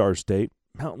Lone Star State,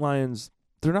 mountain lions,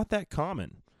 they're not that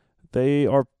common. They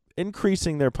are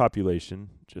increasing their population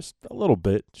just a little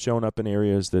bit, showing up in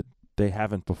areas that they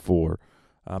haven't before.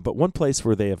 But one place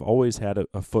where they have always had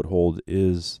a foothold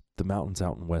is the mountains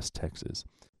out in West Texas.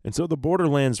 And so the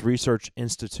Borderlands Research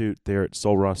Institute there at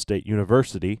Sul Ross State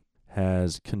University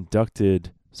has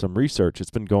conducted some research.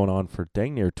 It's been going on for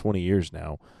dang near 20 years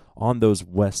now on those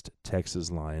West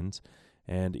Texas lions,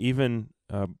 and even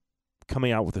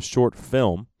coming out with a short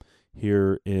film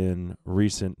here in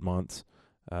recent months,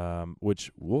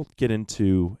 which we'll get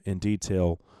into in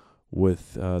detail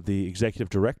with the executive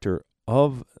director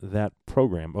of that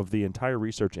program, of the entire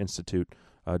Research Institute,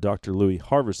 Dr. Louis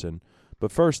Harverson.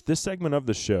 But first, this segment of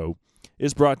the show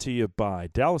is brought to you by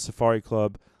Dallas Safari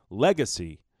Club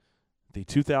Legacy. The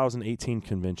 2018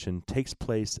 convention takes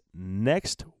place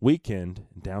next weekend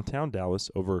in downtown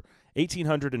Dallas. Over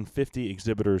 1,850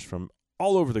 exhibitors from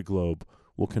all over the globe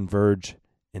will converge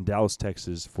in Dallas,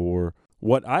 Texas for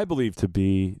what I believe to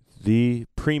be the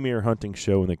premier hunting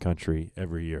show in the country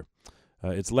every year.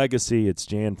 It's Legacy. It's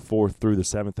Jan 4th through the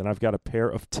 7th, and I've got a pair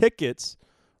of tickets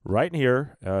right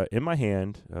here in my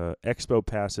hand. Expo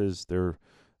passes. They're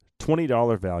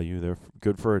 $20 value. They're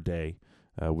good for a day,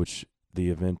 which the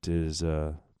event is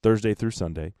Thursday through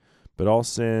Sunday. But I'll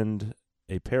send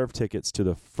a pair of tickets to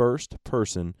the first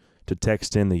person to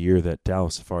text in the year that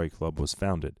Dallas Safari Club was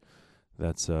founded.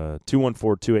 That's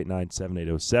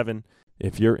 214-289-7807.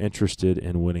 If you're interested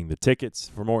in winning the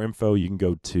tickets, for more info, you can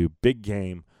go to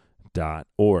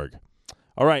biggame.org.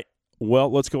 All right.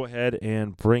 Well, let's go ahead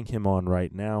and bring him on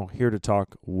right now. Here to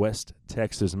talk West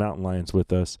Texas mountain lions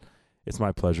with us, it's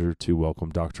my pleasure to welcome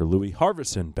Dr. Louis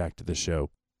Harverson back to the show.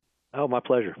 Oh, my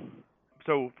pleasure.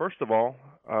 So first of all,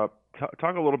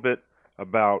 talk a little bit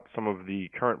about some of the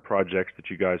current projects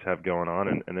that you guys have going on,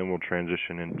 and then we'll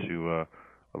transition into a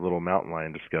little mountain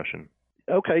lion discussion.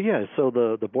 Okay, yeah. So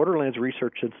the Borderlands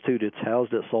Research Institute, it's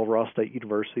housed at Sul Ross State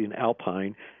University in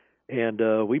Alpine, and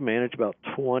we manage about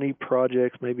 20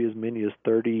 projects, maybe as many as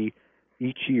 30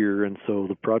 each year. And so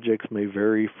the projects may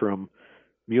vary from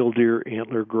mule deer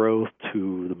antler growth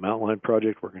to the mountain lion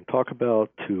project we're going to talk about,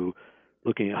 to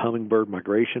looking at hummingbird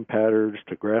migration patterns,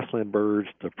 to grassland birds,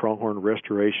 to pronghorn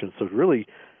restoration. So it's really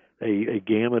a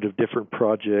gamut of different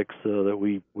projects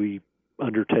that we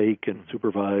undertake and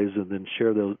supervise, and then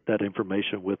share that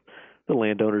information with the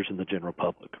landowners and the general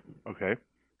public. Okay.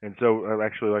 And so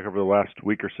actually, like over the last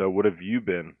week or so, what have you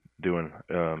been doing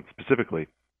specifically?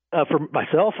 For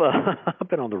myself, I've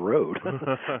been on the road.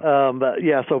 But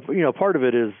yeah, so, part of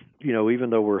it is,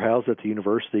 even though we're housed at the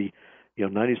university,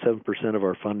 97% of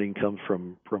our funding comes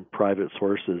from private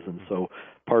sources. And so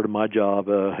part of my job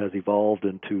has evolved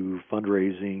into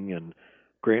fundraising and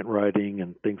grant writing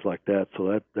and things like that.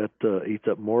 So that eats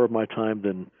up more of my time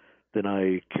than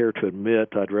I care to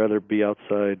admit. I'd rather be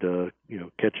outside,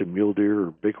 catching mule deer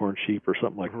or bighorn sheep or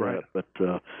something like that. But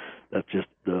that's just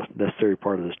the necessary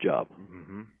part of this job.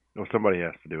 Mm-hmm. Well, somebody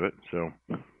has to do it. So,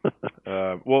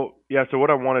 so what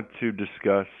I wanted to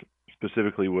discuss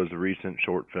specifically was a recent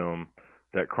short film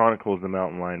that chronicles the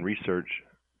mountain lion research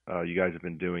you guys have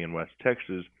been doing in West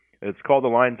Texas. It's called The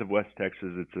Lions of West Texas.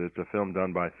 It's a film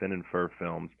done by Fin and Fur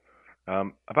Films.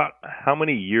 About how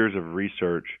many years of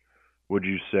research would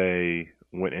you say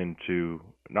went into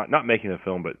not making the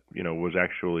film, but was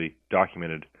actually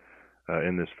documented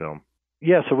in this film?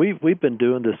 Yeah, so we've been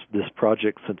doing this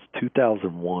project since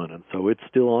 2001, and so it's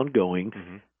still ongoing.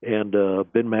 Mm-hmm.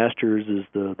 And Ben Masters is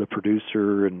the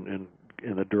producer and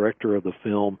the director of the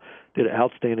film. Did an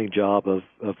outstanding job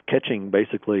of catching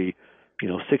basically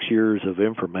 6 years of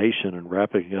information and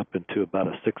wrapping it up into about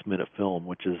a 6-minute film,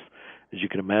 which is, as you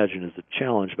can imagine, is a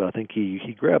challenge. But I think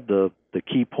he grabbed the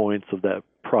key points of that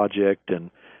project and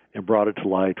brought it to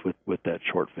light with that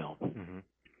short film. Mm-hmm.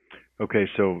 Okay,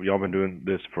 so y'all been doing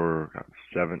this for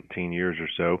 17 years or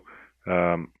so.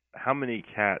 How many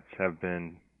cats have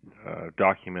been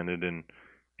documented? And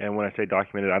when I say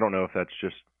documented, I don't know if that's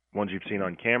just ones you've seen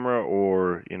on camera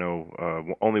or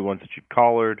only ones that you've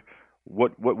collared.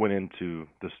 What went into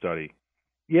the study?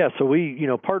 Yeah, so we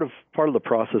part of the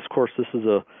process. Of course, this is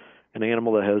an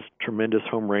animal that has tremendous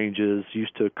home ranges,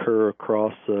 used to occur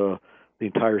across the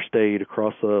entire state,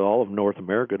 across all of North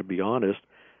America, to be honest.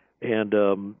 And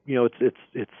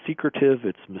it's secretive,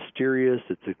 it's mysterious,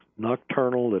 it's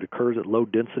nocturnal, it occurs at low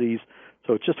densities.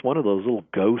 So it's just one of those little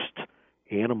ghost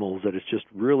animals that it's just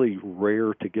really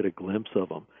rare to get a glimpse of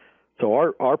them. So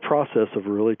our process of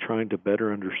really trying to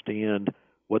better understand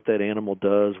what that animal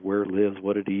does, where it lives,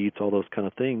 what it eats, all those kind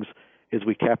of things, is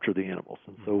we capture the animals.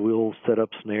 And so we'll set up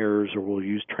snares or we'll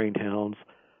use trained hounds.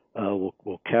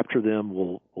 We'll capture them.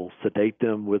 We'll sedate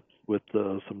them with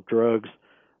some drugs.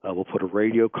 We'll put a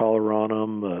radio collar on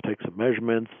them, take some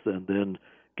measurements, and then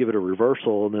give it a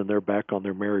reversal, and then they're back on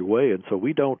their merry way. And so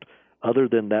we don't, other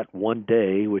than that one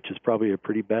day, which is probably a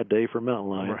pretty bad day for mountain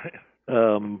lion, right.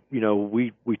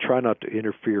 We try not to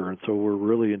interfere. And so we're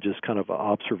really in just kind of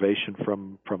observation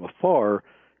from afar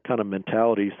kind of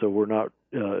mentality, so we're not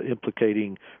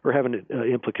implicating or having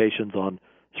implications on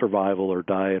survival or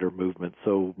diet or movement.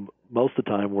 So most of the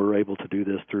time we're able to do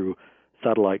this through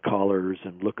satellite collars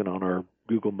and looking on our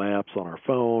Google Maps on our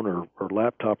phone or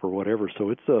laptop or whatever. So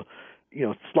it's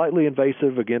slightly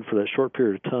invasive again for that short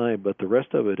period of time, but the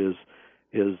rest of it is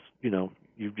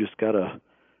you've just got a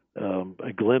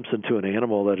glimpse into an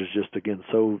animal that is just again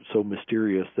so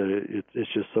mysterious that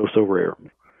it's just so rare.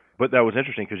 But that was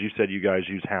interesting because you said you guys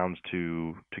use hounds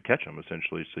to catch them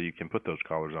essentially, so you can put those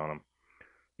collars on them.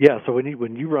 Yeah, so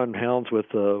when you run hounds with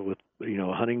a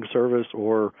hunting service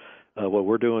or what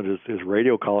we're doing is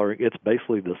radio collaring. It's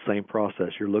basically the same process.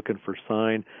 You're looking for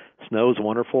sign. Snow's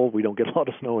wonderful. We don't get a lot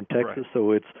of snow in Texas, right.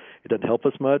 So it doesn't help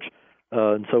us much.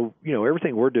 And so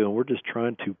everything we're doing, we're just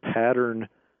trying to pattern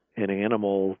an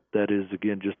animal that is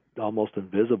again just almost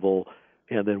invisible.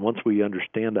 And then once we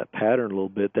understand that pattern a little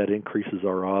bit, that increases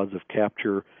our odds of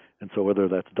capture. And so whether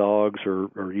that's dogs or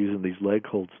using these leg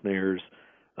hold snares,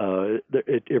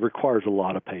 it requires a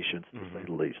lot of patience, to say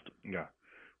the least. Yeah.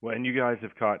 Well, and you guys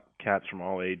have caught cats from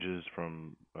all ages,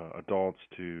 from adults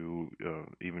to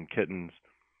even kittens.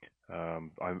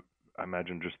 I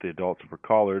imagine just the adults were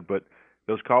collared, but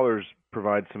those collars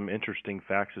provide some interesting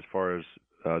facts as far as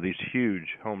these huge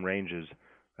home ranges.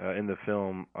 In the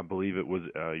film, I believe it was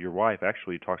your wife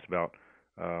actually talks about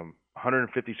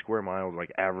 150 square miles,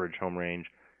 like average home range,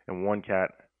 and one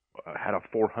cat had a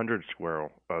 400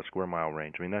 square mile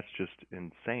range. I mean, that's just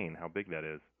insane how big that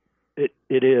is.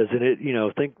 It is,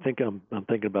 and I'm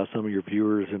thinking about some of your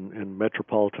viewers in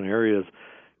metropolitan areas.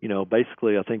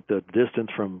 Basically, I think the distance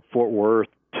from Fort Worth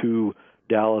to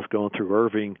Dallas going through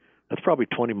Irving, that's probably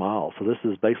 20 miles. So this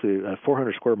is basically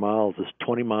 400 square miles is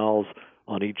 20 miles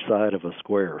on each side of a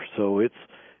square. So it's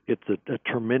a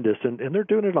tremendous, and they're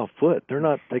doing it on foot. They're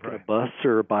not taking a bus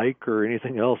or a bike or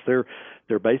anything else. They're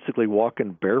basically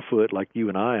walking barefoot like you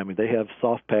and I. I mean, they have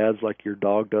soft pads like your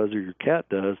dog does or your cat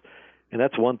does. And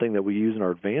that's one thing that we use in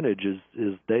our advantage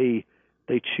is they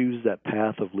choose that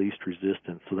path of least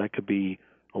resistance. So that could be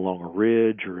along a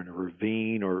ridge or in a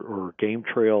ravine or a game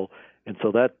trail. And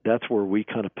so that's where we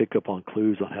kind of pick up on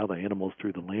clues on how the animals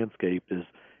through the landscape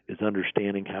is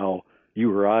understanding how you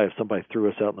or I, if somebody threw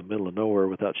us out in the middle of nowhere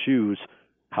without shoes,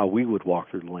 how we would walk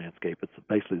through the landscape. It's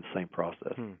basically the same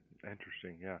process.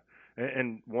 Interesting, yeah.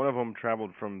 And one of them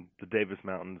traveled from the Davis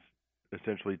Mountains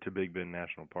essentially to Big Bend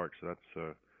National Park. So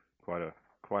that's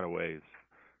quite a ways.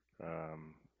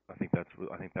 I think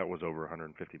that was over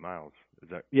 150 miles. Is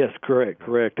that? Yes, correct.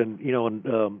 And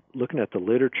looking at the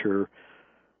literature,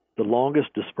 the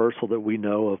longest dispersal that we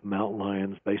know of mountain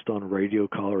lions based on radio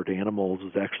collared animals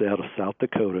is actually out of South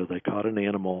Dakota. They caught an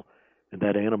animal, and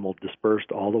that animal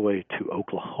dispersed all the way to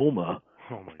Oklahoma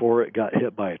before it got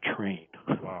hit by a train.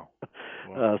 Wow.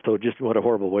 Wow. So just what a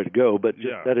horrible way to go. But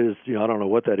that is, I don't know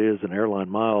what that is in airline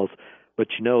miles, but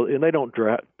and they don't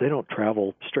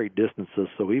travel straight distances.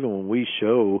 So even when we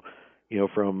show,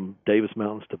 from Davis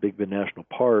Mountains to Big Bend National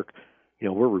Park,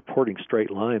 we're reporting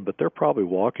straight line, but they're probably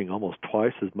walking almost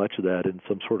twice as much of that in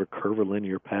some sort of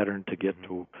curvilinear pattern to get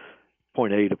to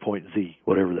point A to point Z,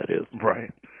 whatever that is.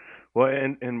 Right. Well,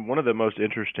 and one of the most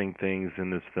interesting things in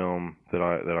this film that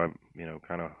I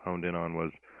kind of honed in on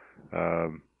was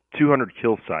 200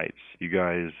 kill sites you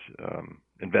guys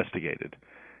investigated,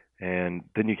 and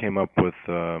then you came up with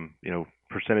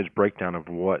percentage breakdown of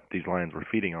what these lions were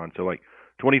feeding on. So like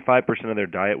 25% of their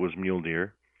diet was mule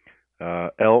deer,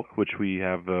 elk, which we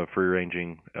have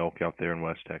free-ranging elk out there in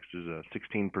West Texas,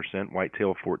 16%,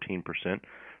 whitetail 14%.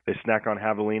 They snack on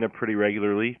javelina pretty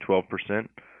regularly, 12%.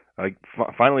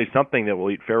 Finally, something that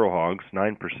will eat feral hogs,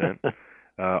 9%.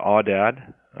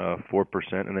 Aoudad, 4%,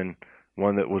 and then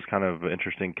one that was kind of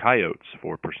interesting, coyotes,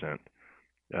 4%.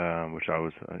 Which I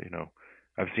was,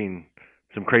 I've seen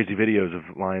some crazy videos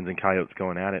of lions and coyotes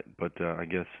going at it, but I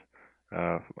guess,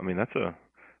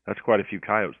 that's quite a few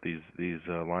coyotes these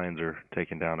lions are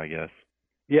taking down, I guess.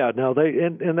 Yeah, no,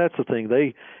 and that's the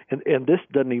thing. And this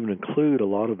doesn't even include a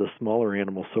lot of the smaller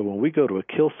animals. So when we go to a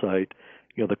kill site,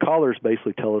 the collars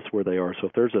basically tell us where they are. So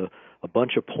if there's a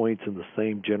bunch of points in the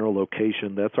same general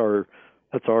location, that's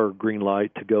our green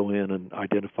light to go in and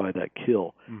identify that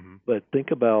kill. Mm-hmm. But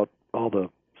think about all the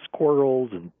squirrels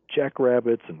and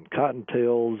jackrabbits and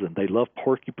cottontails, and they love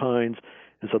porcupines.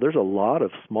 And so there's a lot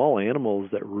of small animals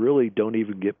that really don't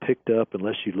even get picked up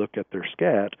unless you look at their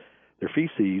scat, their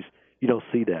feces. You don't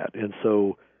see that. And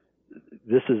so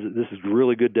this is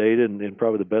really good data, and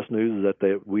probably the best news is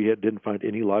that we didn't find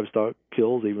any livestock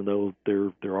kills, even though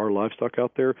there are livestock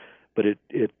out there. But it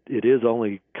is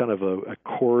only kind of a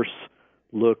coarse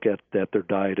look at their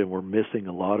diet, and we're missing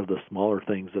a lot of the smaller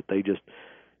things that they just,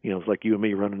 it's like you and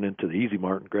me running into the Easy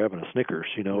Mart and grabbing a Snickers.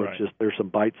 Right. It's just there's some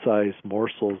bite-sized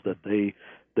morsels that they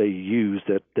use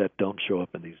that don't show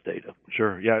up in these data.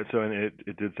 Sure. Yeah. So and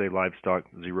it did say livestock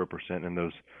 0%, and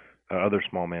those other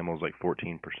small mammals like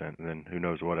 14%, and then who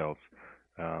knows what else.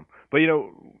 But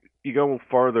you go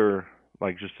farther,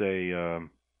 like just say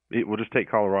we'll just take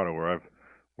Colorado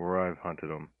where I've hunted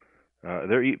them.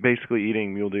 They're basically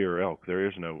eating mule deer or elk. There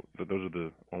is those are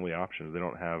the only options. They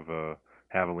don't have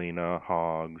javelina,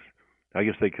 hogs. I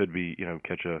guess they could be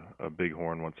catch a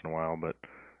bighorn once in a while, but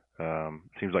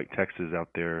seems like Texas out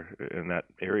there in that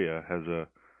area has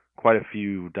quite a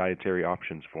few dietary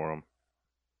options for them.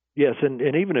 Yes, and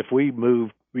even if we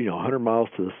move 100 miles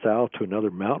to the south to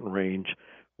another mountain range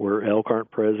where elk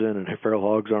aren't present and feral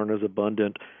hogs aren't as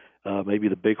abundant, maybe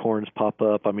the bighorns pop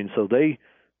up. So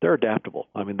they're adaptable.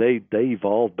 They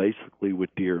evolved basically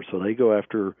with deer, so they go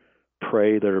after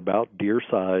prey that are about deer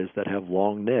size that have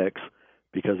long necks,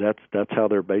 because that's how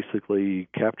they're basically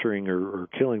capturing or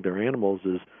killing their animals,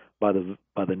 is by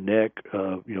the neck,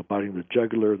 biting the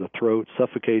jugular, the throat,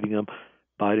 suffocating them,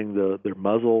 biting their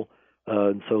muzzle.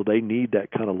 And so they need that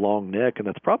kind of long neck, and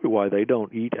that's probably why they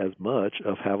don't eat as much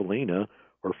of javelina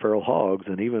or feral hogs.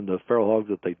 And even the feral hogs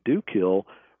that they do kill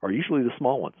are usually the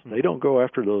small ones. They don't go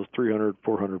after those 300,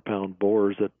 400-pound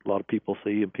boars that a lot of people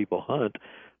see and people hunt.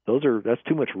 That's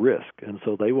too much risk, and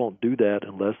so they won't do that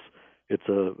unless it's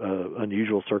a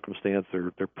unusual circumstance.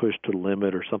 They're pushed to the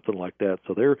limit or something like that.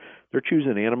 So they're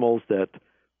choosing animals that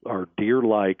are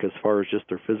deer-like as far as just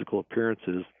their physical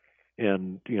appearances,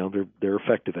 and they're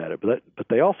effective at it. But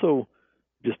they also,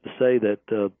 just to say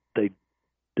that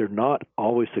they're not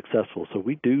always successful. So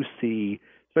we do see,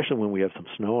 especially when we have some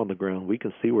snow on the ground, we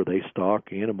can see where they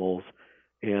stalk animals,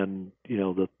 and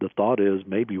the thought is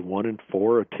maybe 1 in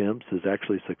 4 attempts is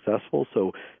actually successful. So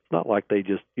it's not like they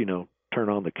just turn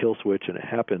on the kill switch and it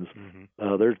happens.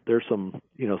 Mm-hmm. There's some,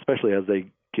 especially as they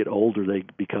get older, they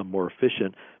become more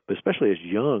efficient. But especially as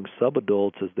young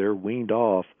subadults, as they're weaned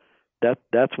off,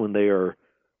 that's when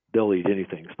they'll eat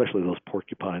anything, especially those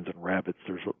porcupines and rabbits.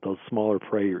 Those smaller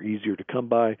prey are easier to come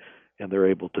by, and they're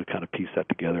able to kind of piece that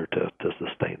together to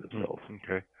sustain themselves.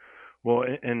 Okay. Well,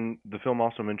 and the film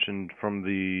also mentioned from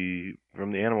the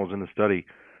animals in the study,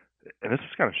 and this was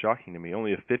kind of shocking to me,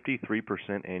 only a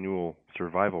 53% annual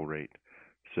survival rate.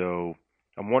 So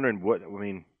I'm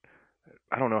wondering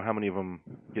I don't know how many of them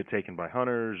get taken by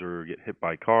hunters or get hit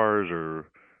by cars or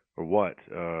what,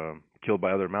 killed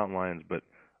by other mountain lions, but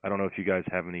I don't know if you guys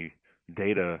have any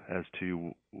data as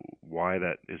to why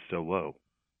that is so low.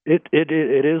 It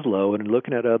is low, and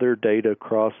looking at other data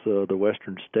across the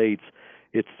western states,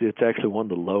 it's actually one of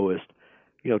the lowest.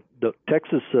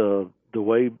 Texas, the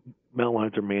way mountain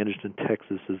lions are managed in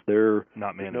Texas is they're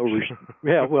not managed.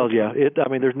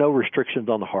 there's no restrictions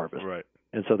on the harvest. Right.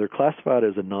 and so they're classified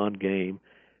as a non-game.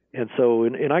 And so,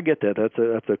 and I get that.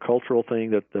 That's a cultural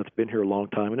thing that's been here a long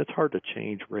time, and it's hard to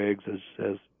change regs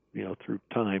as you know, through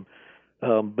time.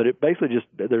 But it basically just,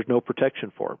 there's no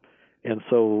protection for them. And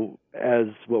so, as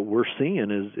what we're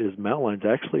seeing is mountain lions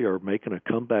actually are making a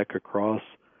comeback across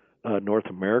North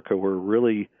America, where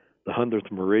really the 100th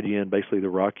meridian, basically the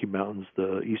Rocky Mountains,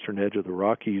 the eastern edge of the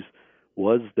Rockies,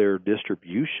 was their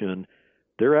distribution.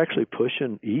 They're actually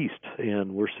pushing east,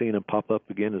 and we're seeing them pop up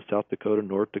again in South Dakota,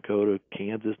 North Dakota,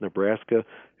 Kansas, Nebraska,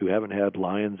 who haven't had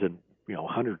lions in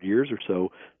 100 years or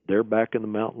so. They're back in the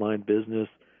mountain lion business.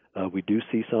 We do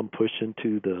see some push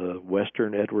into the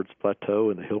western Edwards Plateau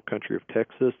and the hill country of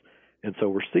Texas, and so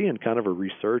we're seeing kind of a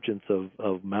resurgence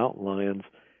of mountain lions,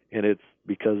 and it's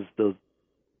because those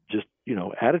just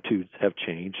attitudes have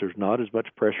changed. There's not as much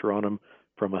pressure on them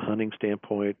from a hunting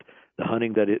standpoint. The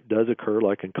hunting that it does occur,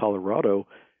 like in Colorado,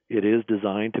 it is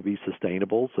designed to be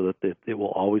sustainable so that it will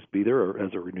always be there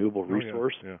as a renewable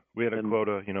resource. Yeah. We had a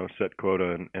quota, set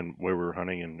quota, and where we were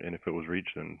hunting, and if it was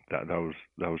reached, then that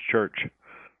was church.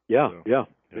 Yeah,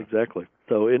 exactly.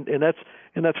 So, and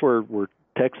that's where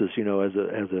Texas, as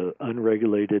a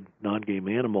unregulated non-game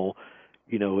animal,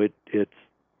 it's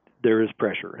there is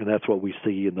pressure, and that's what we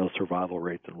see in those survival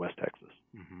rates in West Texas.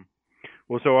 Mm-hmm.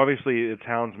 Well, so obviously it's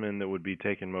houndsmen that would be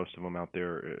taking most of them out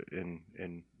there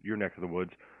in your neck of the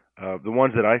woods. The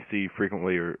ones that I see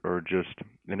frequently are just,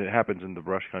 and it happens in the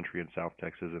brush country in South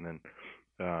Texas, and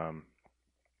then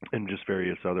in just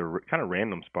various other kind of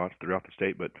random spots throughout the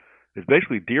state. But it's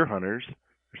basically deer hunters.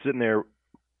 They're sitting there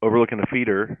overlooking a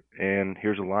feeder, and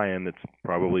here's a lion that's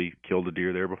probably killed a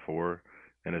deer there before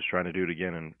and is trying to do it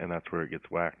again, and that's where it gets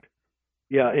whacked.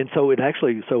 Yeah, and so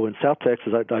in South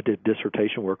Texas, I did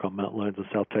dissertation work on mountain lions in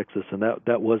South Texas, and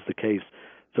that was the case.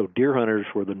 So deer hunters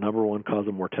were the number one cause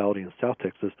of mortality in South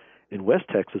Texas. In West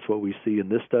Texas, what we see in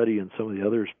this study and some of the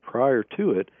others prior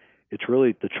to it, it's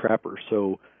really the trappers.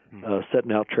 So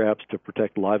setting out traps to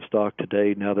protect livestock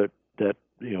today, now that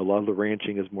a lot of the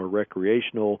ranching is more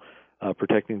recreational,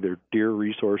 protecting their deer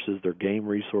resources, their game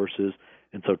resources,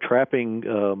 and so trapping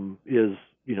is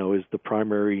the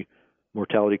primary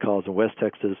mortality cause in West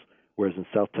Texas, whereas in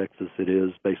South Texas it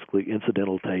is basically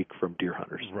incidental take from deer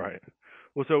hunters. Right.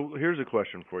 Well, so here's a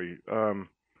question for you,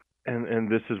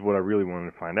 and this is what I really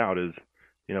wanted to find out is,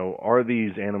 are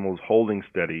these animals holding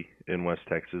steady in West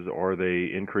Texas? Are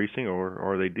they increasing or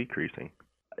are they decreasing?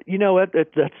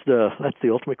 That's the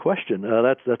ultimate question.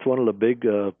 That's one of the big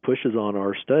pushes on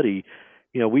our study.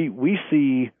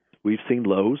 We've seen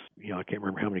lows. I can't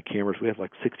remember how many cameras. We have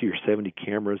like 60 or 70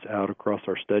 cameras out across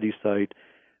our study site.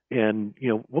 And,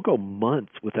 we'll go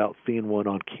months without seeing one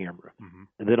on camera. Mm-hmm.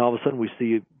 And then all of a sudden we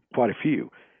see quite a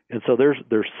few. And so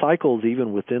there's cycles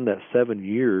even within that 7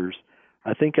 years.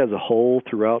 I think as a whole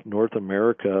throughout North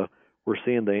America, we're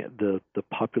seeing the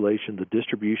population, the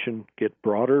distribution get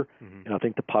broader. Mm-hmm. And I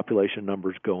think the population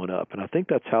numbers going up. And I think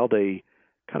that's how they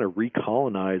kind of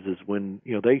recolonize is when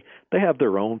they have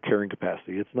their own carrying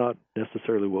capacity. It's not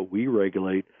necessarily what we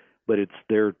regulate, but it's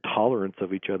their tolerance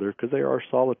of each other because they are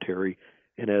solitary.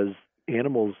 And as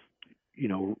animals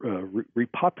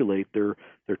repopulate, they're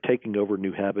taking over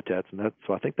new habitats, and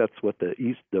so I think that's what the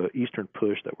eastern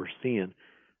push that we're seeing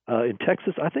in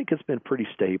Texas. I think it's been pretty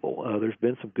stable. There's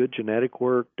been some good genetic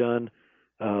work done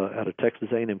out of Texas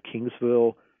A&M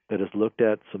Kingsville that has looked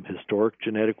at some historic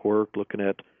genetic work, looking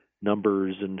at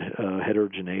numbers and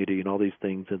heterogeneity and all these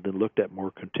things, and then looked at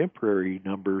more contemporary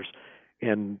numbers,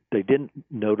 and they didn't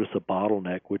notice a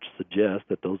bottleneck, which suggests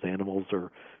that those animals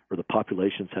or the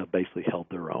populations have basically held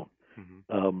their own.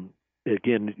 Mm-hmm.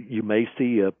 Again, you may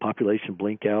see a population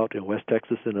blink out in West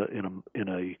Texas in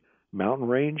a mountain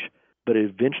range, but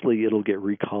eventually it'll get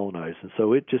recolonized, and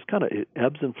so it just kind of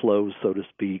ebbs and flows, so to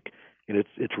speak, and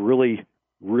it's really,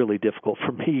 really difficult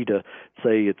for me to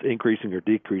say it's increasing or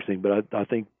decreasing, but I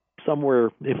think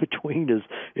somewhere in between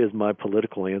is my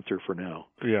political answer for now.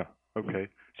 Yeah. Okay.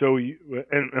 So,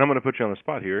 and I'm going to put you on the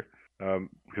spot here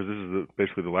because this is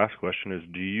basically the last question: is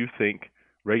do you think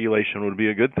regulation would be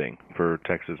a good thing for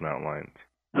Texas mountain lions?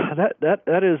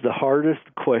 That is the hardest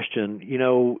question.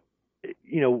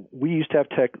 We used to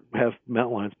have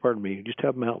mountain lions. Pardon me. We used to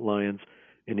have mountain lions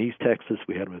in East Texas.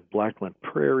 We had them in Blackland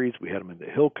prairies. We had them in the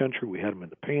hill country. We had them in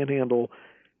the Panhandle,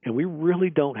 and we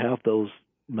really don't have those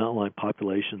mountain lion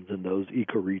populations in those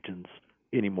ecoregions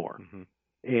anymore. Mm-hmm.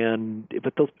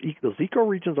 But those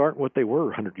ecoregions aren't what they were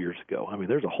 100 years ago. I mean,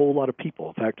 there's a whole lot of people.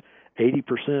 In fact,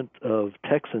 80% of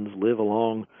Texans live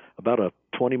along about a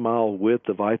 20-mile width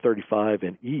of I-35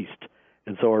 and east.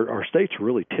 And so our state's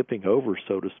really tipping over,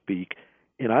 so to speak.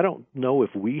 And I don't know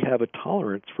if we have a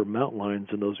tolerance for mountain lions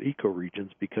in those ecoregions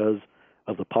because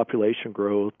of the population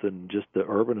growth and just the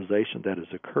urbanization that has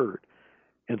occurred.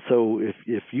 And so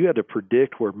if you had to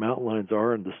predict where mountain lions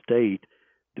are in the state,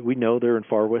 we know they're in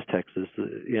far west Texas,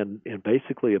 and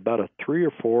basically about a 3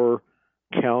 or 4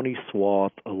 county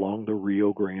swath along the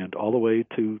Rio Grande all the way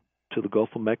to the Gulf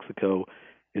of Mexico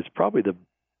is probably the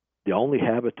only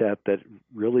habitat that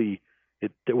really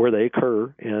where they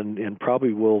occur, and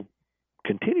probably will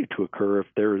continue to occur if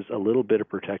there's a little bit of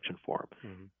protection for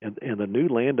them. Mm-hmm. And the new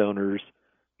landowners,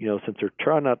 since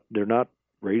they're not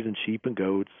raising sheep and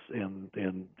goats, and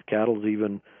cattle's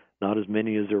even not as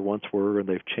many as there once were, and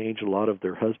they've changed a lot of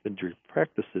their husbandry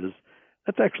practices.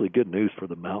 That's actually good news for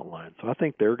the mountain lions. So I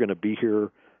think they're going to be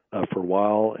here for a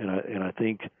while, and I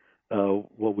think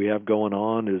what we have going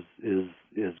on is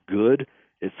good.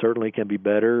 It certainly can be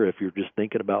better if you're just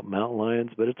thinking about mountain lions,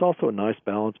 but it's also a nice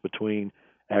balance between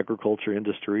agriculture,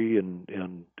 industry,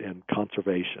 and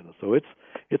conservation. So it's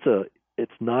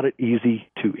not easy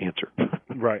to answer.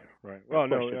 Right. Well,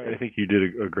 no, I think you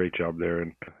did a great job there,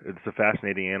 and it's a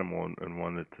fascinating animal and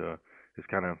one that is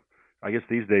kind of, I guess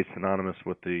these days, synonymous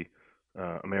with the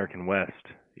American West,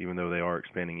 even though they are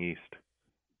expanding east.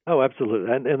 Oh,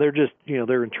 absolutely, and they're just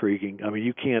they're intriguing. I mean,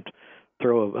 you can't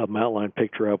throw a mountain lion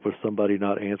picture up with somebody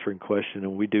not answering question,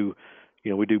 and we do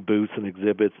booths and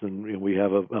exhibits, and we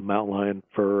have a mountain lion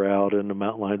fur out and a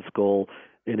mountain lion skull.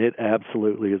 And it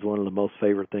absolutely is one of the most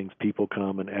favorite things. People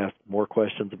come and ask more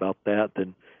questions about that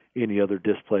than any other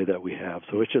display that we have.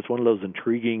 So it's just one of those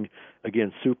intriguing,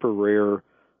 again, super rare,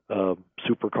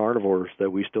 super carnivores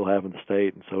that we still have in the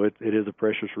state. And so it is a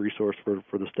precious resource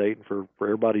for the state and for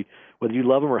everybody. Whether you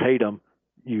love them or hate them,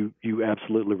 you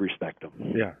absolutely respect them.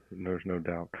 Yeah, there's no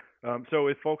doubt. So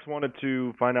if folks wanted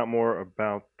to find out more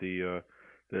about the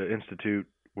Institute,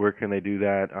 where can they do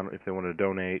that? If they want to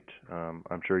donate,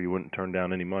 I'm sure you wouldn't turn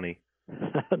down any money.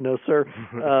 No, sir.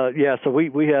 So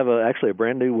we have actually a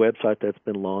brand new website that's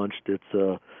been launched. It's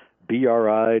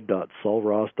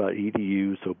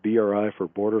bri.solross.edu, so BRI for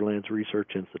Borderlands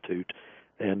Research Institute.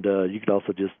 And you could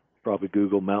also just probably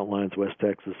Google Mountain Lions West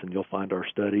Texas, and you'll find our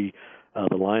study.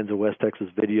 The Lions of West Texas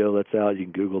video that's out, you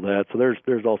can Google that. So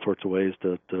there's all sorts of ways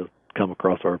to come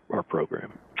across our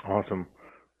program. Awesome.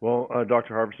 Well,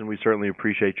 Dr. Harbison, we certainly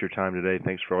appreciate your time today.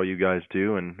 Thanks for all you guys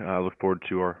do, and I look forward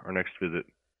to our next visit.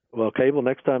 Well, Cable,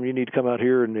 next time you need to come out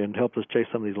here and help us chase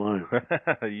some of these lions.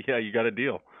 Yeah, you got a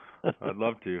deal. I'd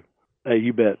love to. Hey,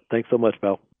 you bet. Thanks so much,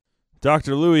 pal.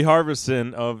 Dr. Louis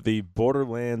Harbison of the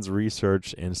Borderlands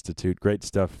Research Institute. Great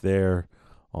stuff there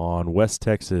on West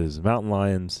Texas. Mountain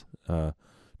lions,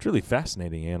 truly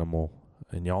fascinating animal.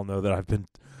 And y'all know that I've been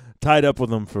tied up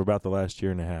with them for about the last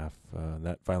year and a half.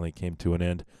 That finally came to an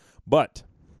end. But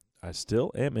I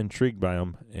still am intrigued by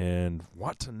them and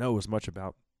want to know as much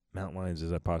about mountain lions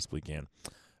as I possibly can.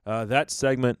 That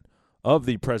segment of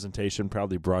the presentation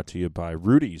proudly brought to you by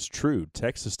Rudy's True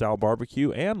Texas-Style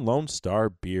Barbecue and Lone Star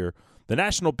Beer, the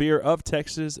national beer of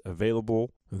Texas,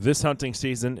 available this hunting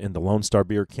season in the Lone Star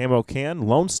Beer Camo Can.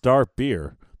 Lone Star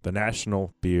Beer, the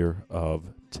national beer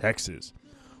of Texas.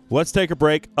 Let's take a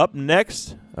break. Up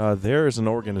next, there is an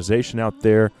organization out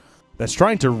there that's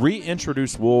trying to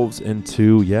reintroduce wolves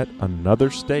into yet another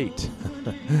state.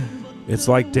 It's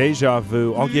like deja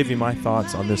vu. I'll give you my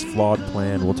thoughts on this flawed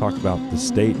plan. We'll talk about the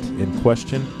state in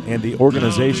question and the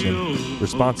organization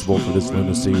responsible for this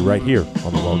lunacy right here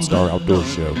on the Lone Star Outdoor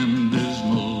Show.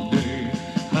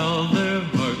 How their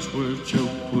hearts were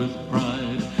choked with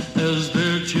pride as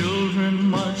their children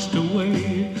marched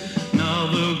away. Now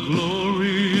the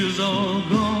glory is all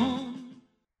gone.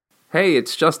 Hey,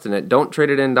 it's Justin at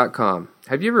Don'tTradeItIn.com.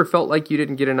 Have you ever felt like you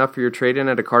didn't get enough for your trade-in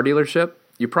at a car dealership?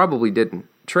 You probably didn't.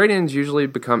 Trade-ins usually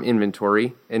become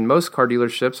inventory, and most car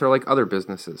dealerships are like other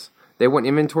businesses. They want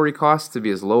inventory costs to be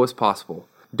as low as possible.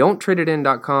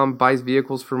 Don'tTradeItIn.com buys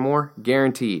vehicles for more,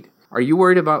 guaranteed. Are you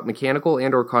worried about mechanical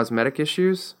and or cosmetic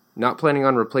issues? Not planning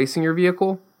on replacing your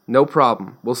vehicle? No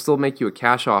problem. We'll still make you a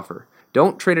cash offer.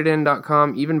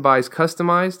 Don'tTradeItIn.com even buys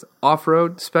customized,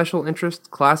 off-road, special interest,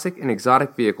 classic, and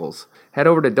exotic vehicles. Head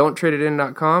over to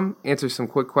Don'tTradeItIn.com, answer some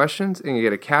quick questions, and you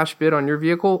get a cash bid on your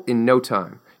vehicle in no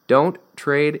time.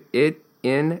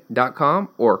 Don'tTradeItIn.com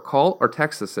or call or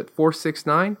text us at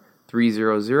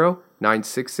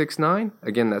 469-300-9669.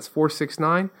 Again, that's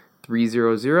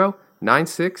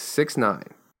 469-300-9669.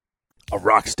 A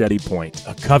rock steady point,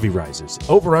 a covey rises,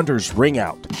 over-unders ring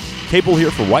out. Cable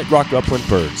here for White Rock Upland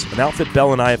Birds, an outfit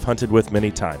Bell and I have hunted with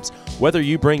many times. Whether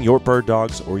you bring your bird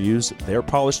dogs or use their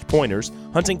polished pointers,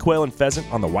 hunting quail and pheasant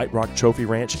on the White Rock Trophy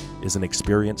Ranch is an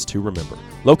experience to remember.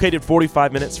 Located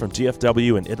 45 minutes from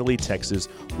DFW in Italy, Texas,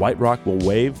 White Rock will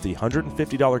waive the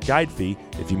 $150 guide fee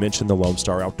if you mention the Lone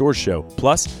Star Outdoor Show.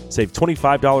 Plus, save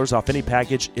 $25 off any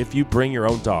package if you bring your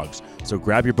own dogs. So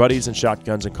grab your buddies and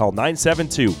shotguns and call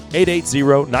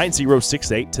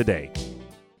 972-880-9068 today.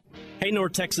 Hey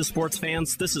North Texas sports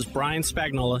fans, this is Brian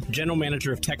Spagnola, General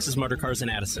Manager of Texas Motor Cars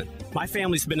in Addison. My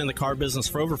family's been in the car business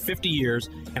for over 50 years,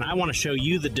 and I want to show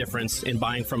you the difference in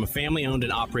buying from a family-owned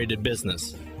and operated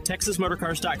business.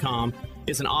 TexasMotorCars.com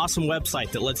is an awesome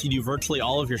website that lets you do virtually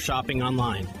all of your shopping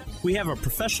online. We have a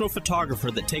professional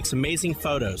photographer that takes amazing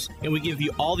photos, and we give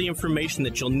you all the information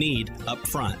that you'll need up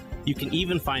front. You can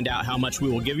even find out how much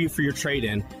we will give you for your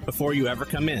trade-in before you ever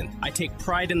come in. I take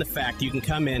pride in the fact you can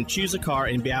come in, choose a car,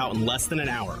 and be out in less than an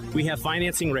hour. We have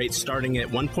financing rates starting at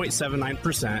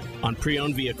 1.79% on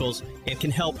pre-owned vehicles and can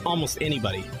help almost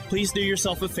anybody. Please do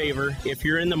yourself a favor. If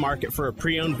you're in the market for a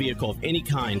pre-owned vehicle of any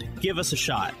kind, give us a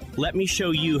shot. Let me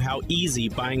show you how easy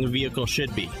buying a vehicle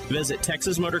should be. Visit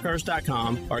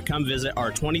TexasMotorCars.com or come visit our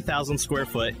 20,000 square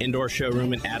foot indoor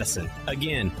showroom in Addison.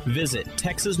 Again, visit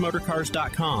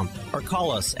TexasMotorCars.com or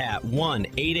call us at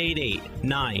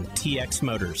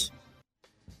 1-888-9TX-MOTORS.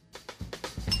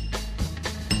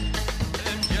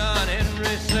 And John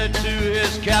Henry said to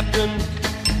his captain,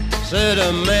 said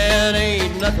a man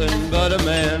ain't nothing but a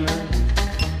man,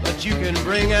 but you can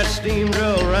bring that steam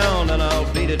drill around and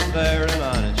I'll beat it fair and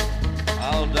honest.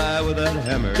 I'll die with that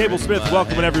hammer. Cable Smith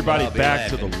welcoming everybody back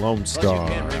to the Lone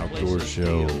Star Outdoor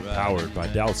Show, powered by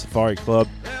Dallas Safari Club.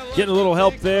 Getting a little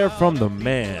help there from the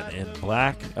man in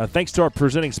black. Thanks to our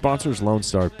presenting sponsors, Lone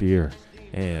Star Beer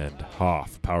and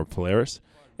Hoff Power Polaris.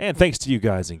 And thanks to you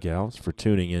guys and gals for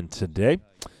tuning in today.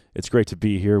 It's great to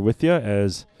be here with you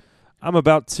as I'm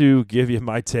about to give you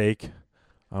my take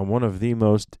on one of the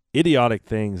most idiotic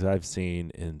things I've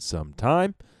seen in some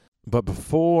time. But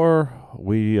before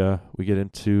we get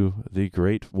into the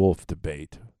great wolf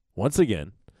debate, once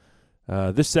again,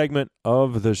 this segment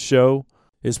of the show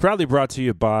is proudly brought to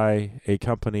you by a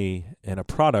company and a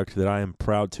product that I am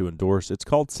proud to endorse. It's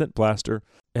called Scent Blaster,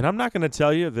 and I'm not going to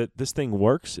tell you that this thing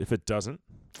works if it doesn't.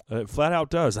 It flat out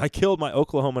does. I killed my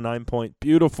Oklahoma 9-point,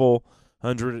 beautiful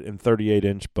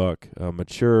 138-inch buck, a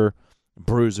mature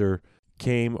bruiser,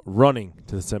 came running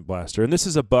to the Scent Blaster. And this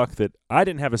is a buck that I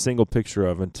didn't have a single picture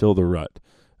of until the rut.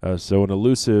 So an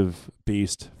elusive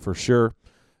beast for sure.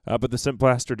 But the Scent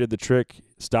Blaster did the trick,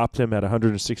 stopped him at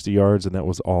 160 yards, and that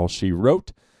was all she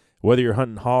wrote. Whether you're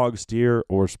hunting hogs, deer,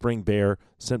 or spring bear,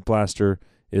 Scent Blaster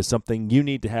is something you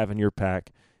need to have in your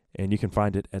pack, and you can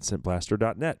find it at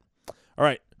scentblaster.net. All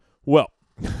right, well,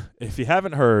 if you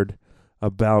haven't heard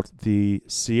about the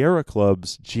Sierra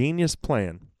Club's genius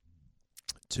plan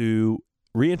to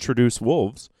reintroduce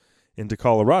wolves into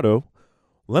Colorado,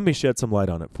 let me shed some light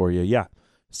on it for you. Yeah,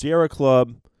 Sierra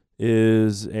Club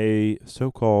is a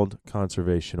so-called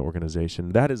conservation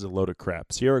organization. That is a load of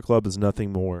crap. Sierra Club is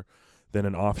nothing more than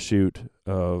an offshoot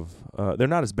of, they're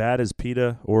not as bad as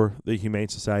PETA or the Humane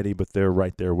Society, but they're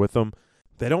right there with them.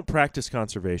 They don't practice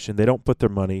conservation. They don't put their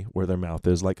money where their mouth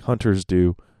is like hunters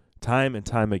do time and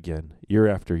time again, year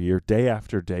after year, day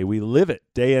after day. We live it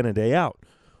day in and day out.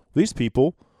 These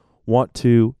people want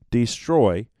to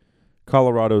destroy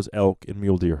Colorado's elk and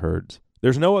mule deer herds.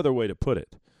 There's no other way to put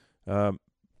it.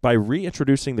 By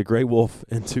reintroducing the gray wolf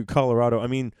into Colorado, I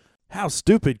mean, how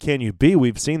stupid can you be?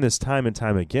 We've seen this time and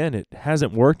time again. It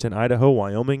hasn't worked in Idaho,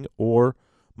 Wyoming, or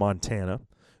Montana.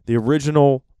 The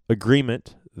original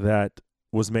agreement that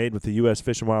was made with the U.S.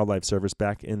 Fish and Wildlife Service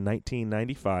back in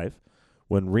 1995,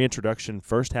 when reintroduction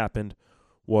first happened,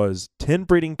 was 10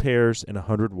 breeding pairs and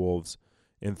 100 wolves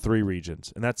in 3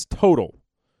 regions. And that's total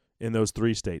in those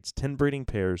 3 states, 10 breeding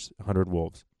pairs, 100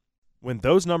 wolves. When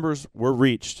those numbers were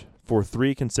reached for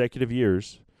 3 consecutive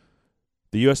years,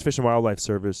 the U.S. Fish and Wildlife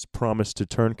Service promised to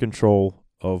turn control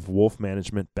of wolf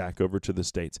management back over to the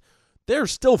states. They're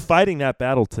still fighting that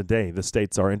battle today, the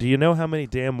states are. And do you know how many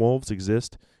damn wolves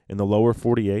exist in the lower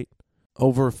 48?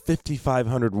 Over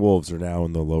 5,500 wolves are now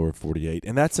in the lower 48,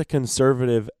 and that's a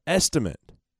conservative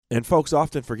estimate. And folks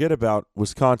often forget about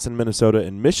Wisconsin, Minnesota,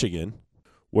 and Michigan,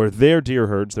 where their deer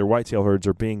herds, their whitetail herds,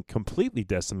 are being completely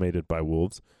decimated by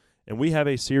wolves. And we have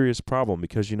a serious problem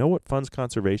because you know what funds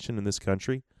conservation in this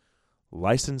country?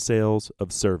 Licensed sales of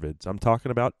cervids. I'm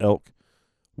talking about elk,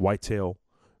 whitetail,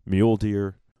 mule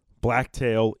deer,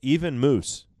 blacktail, even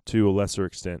moose to a lesser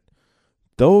extent.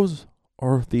 Those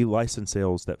are the license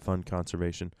sales that fund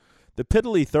conservation. The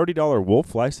piddly $30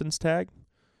 wolf license tag,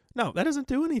 no, that doesn't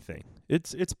do anything.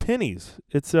 It's pennies.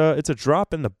 It's a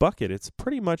drop in the bucket. It's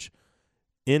pretty much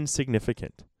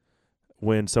insignificant.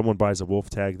 When someone buys a wolf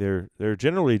tag, they're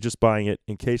generally just buying it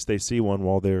in case they see one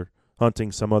while they're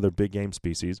hunting some other big game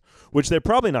species, which they're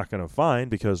probably not going to find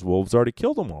because wolves already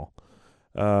killed them all.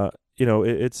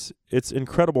 It's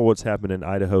incredible what's happened in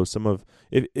Idaho.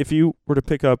 If you were to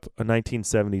pick up a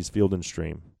 1970s Field and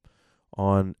Stream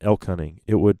on elk hunting,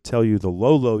 it would tell you the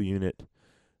low unit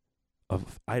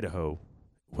of Idaho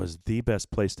was the best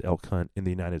place to elk hunt in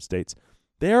the United States.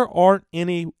 There aren't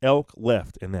any elk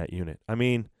left in that unit. I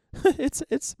mean,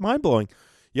 it's mind-blowing.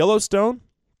 Yellowstone,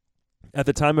 at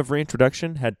the time of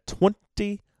reintroduction, had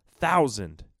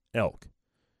 20,000 elk.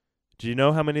 Do you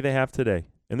know how many they have today?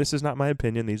 And this is not my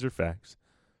opinion. These are facts.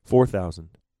 4,000.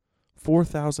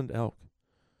 4,000 elk.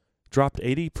 Dropped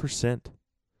 80%.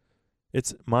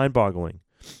 It's mind-boggling.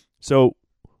 So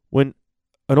when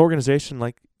an organization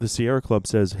like the Sierra Club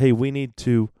says, hey, we need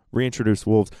to reintroduce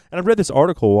wolves. And I read this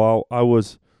article while I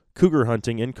was cougar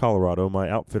hunting in Colorado. My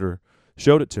outfitter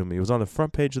showed it to me. It was on the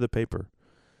front page of the paper.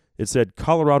 It said,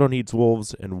 Colorado needs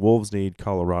wolves and wolves need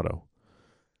Colorado.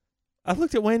 I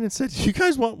looked at Wayne and said, you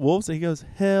guys want wolves? And he goes,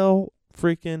 hell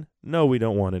freaking no, we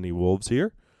don't want any wolves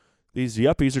here. These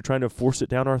yuppies are trying to force it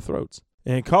down our throats.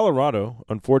 And Colorado,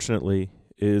 unfortunately,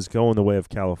 is going the way of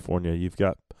California. You've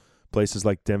got places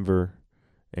like Denver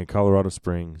and Colorado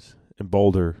Springs and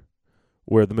Boulder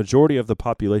where the majority of the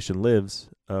population lives,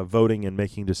 voting and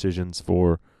making decisions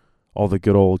for all the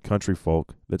good old country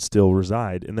folk that still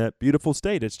reside in that beautiful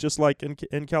state. It's just like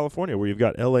in California where you've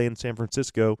got L.A. and San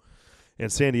Francisco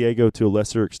and San Diego to a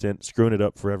lesser extent screwing it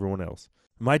up for everyone else.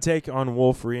 My take on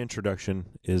wolf reintroduction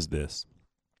is this.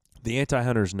 The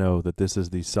anti-hunters know that this is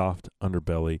the soft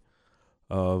underbelly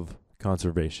of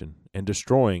conservation and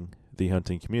destroying the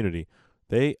hunting community.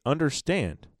 They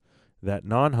understand that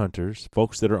non-hunters,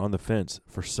 folks that are on the fence,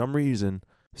 for some reason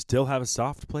still have a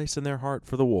soft place in their heart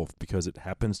for the wolf because it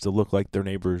happens to look like their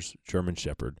neighbor's German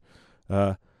Shepherd.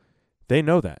 They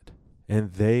know that,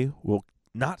 and they will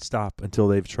not stop until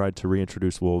they've tried to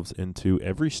reintroduce wolves into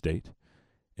every state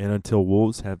and until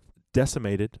wolves have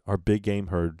decimated our big game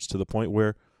herds to the point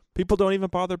where people don't even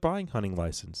bother buying hunting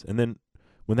license. And then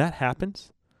when that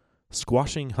happens,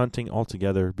 squashing hunting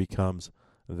altogether becomes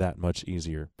that much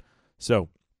easier. So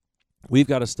we've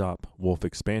got to stop wolf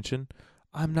expansion.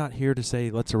 I'm not here to say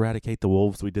let's eradicate the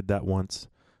wolves. We did that once,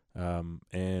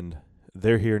 and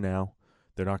they're here now.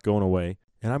 They're not going away,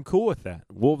 and I'm cool with that.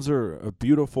 Wolves are a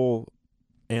beautiful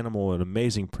animal, an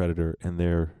amazing predator, and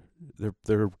their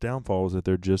downfall is that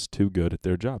they're just too good at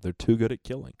their job. They're too good at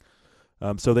killing.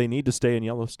 So they need to stay in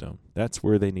Yellowstone. That's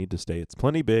where they need to stay. It's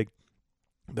plenty big.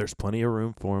 There's plenty of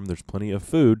room for them. There's plenty of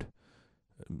food,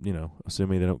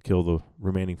 assuming they don't kill the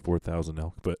remaining 4,000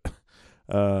 elk. But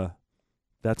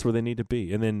that's where they need to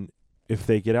be. And then if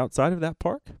they get outside of that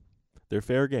park, they're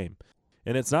fair game.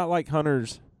 And it's not like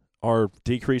hunters are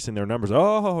decreasing their numbers.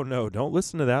 Oh, no, don't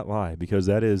listen to that lie, because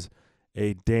that is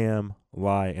a damn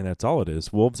lie, and that's all it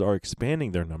is. Wolves are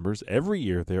expanding their numbers. Every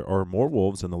year there are more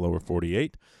wolves in the lower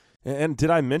 48. And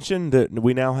did I mention that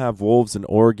we now have wolves in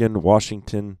Oregon,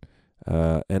 Washington,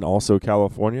 and also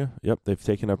California? Yep, they've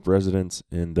taken up residence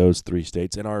in those 3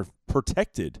 states and are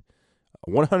protected,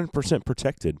 100%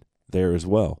 protected there as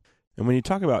well. And when you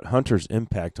talk about hunters'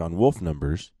 impact on wolf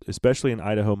numbers, especially in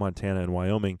Idaho, Montana, and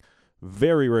Wyoming,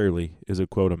 very rarely is a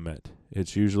quota met.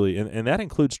 It's usually, and that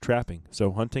includes trapping.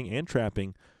 So hunting and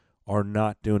trapping are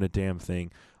not doing a damn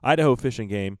thing. Idaho Fish and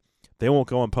Game, they won't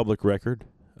go on public record,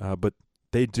 but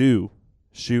they do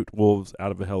shoot wolves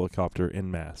out of a helicopter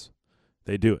en masse.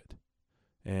 They do it.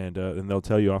 And they'll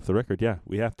tell you off the record, yeah,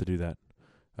 we have to do that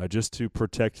just to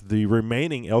protect the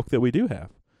remaining elk that we do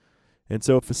have. And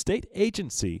so if a state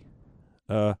agency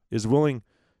is willing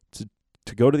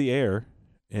to go to the air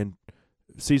and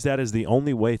sees that as the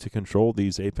only way to control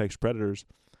these apex predators,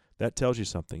 that tells you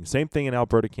something. Same thing in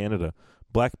Alberta, Canada.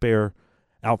 Black Bear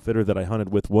outfitter that I hunted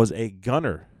with was a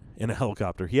gunner in a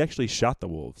helicopter. He actually shot the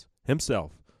wolves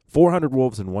himself. 400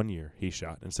 wolves in 1 year he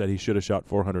shot, and said he should have shot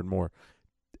 400 more,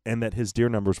 and that his deer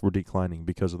numbers were declining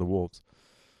because of the wolves.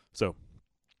 So,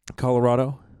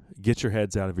 Colorado, get your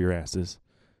heads out of your asses.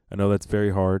 I know that's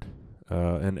very hard,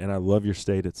 and I love your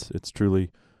state. It's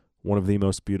truly one of the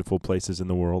most beautiful places in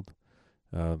the world.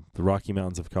 The Rocky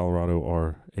Mountains of Colorado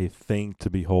are a thing to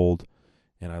behold,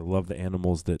 and I love the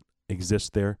animals that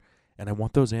exist there, and I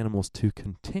want those animals to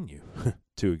continue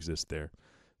to exist there.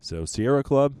 So, Sierra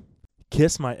Club,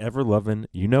 kiss my ever-loving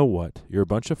you-know-what. You're a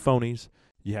bunch of phonies.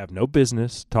 You have no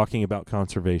business talking about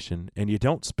conservation, and you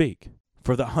don't speak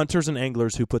for the hunters and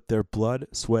anglers who put their blood,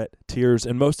 sweat, tears,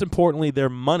 and most importantly, their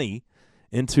money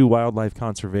into wildlife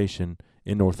conservation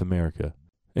in North America.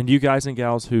 And you guys and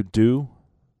gals who do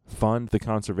fund the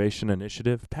conservation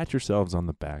initiative, pat yourselves on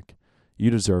the back.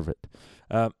 You deserve it.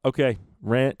 Okay,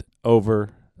 rant over.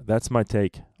 That's my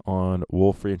take on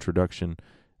wolf reintroduction,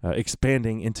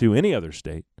 expanding into any other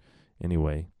state.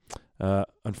 Anyway,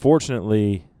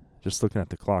 unfortunately, just looking at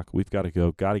the clock, we've got to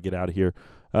go. Got to get out of here.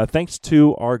 Thanks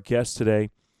to our guest today,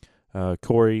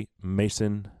 Corey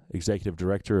Mason, Executive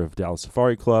Director of Dallas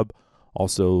Safari Club,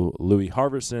 also Louis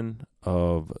Harverson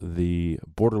of the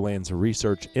Borderlands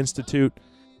Research Institute,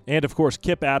 and, of course,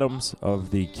 Kip Adams of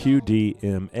the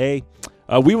QDMA.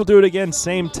 We will do it again,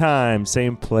 same time,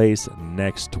 same place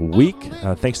next week.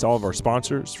 Thanks to all of our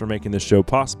sponsors for making this show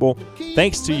possible.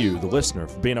 Thanks to you, the listener,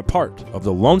 for being a part of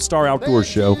the Lone Star Outdoors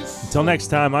Show. Until next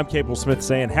time, I'm Cable Smith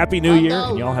saying Happy New Year,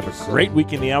 and y'all have a great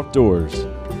week in the outdoors.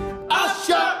 I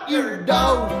shot your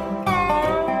dog.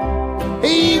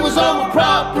 He was on my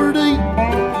property.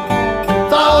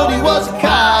 Thought he was a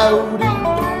coyote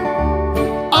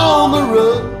on the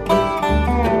run.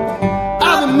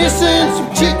 I've been missing some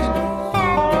chicken,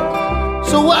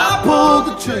 so I pulled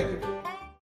the trigger.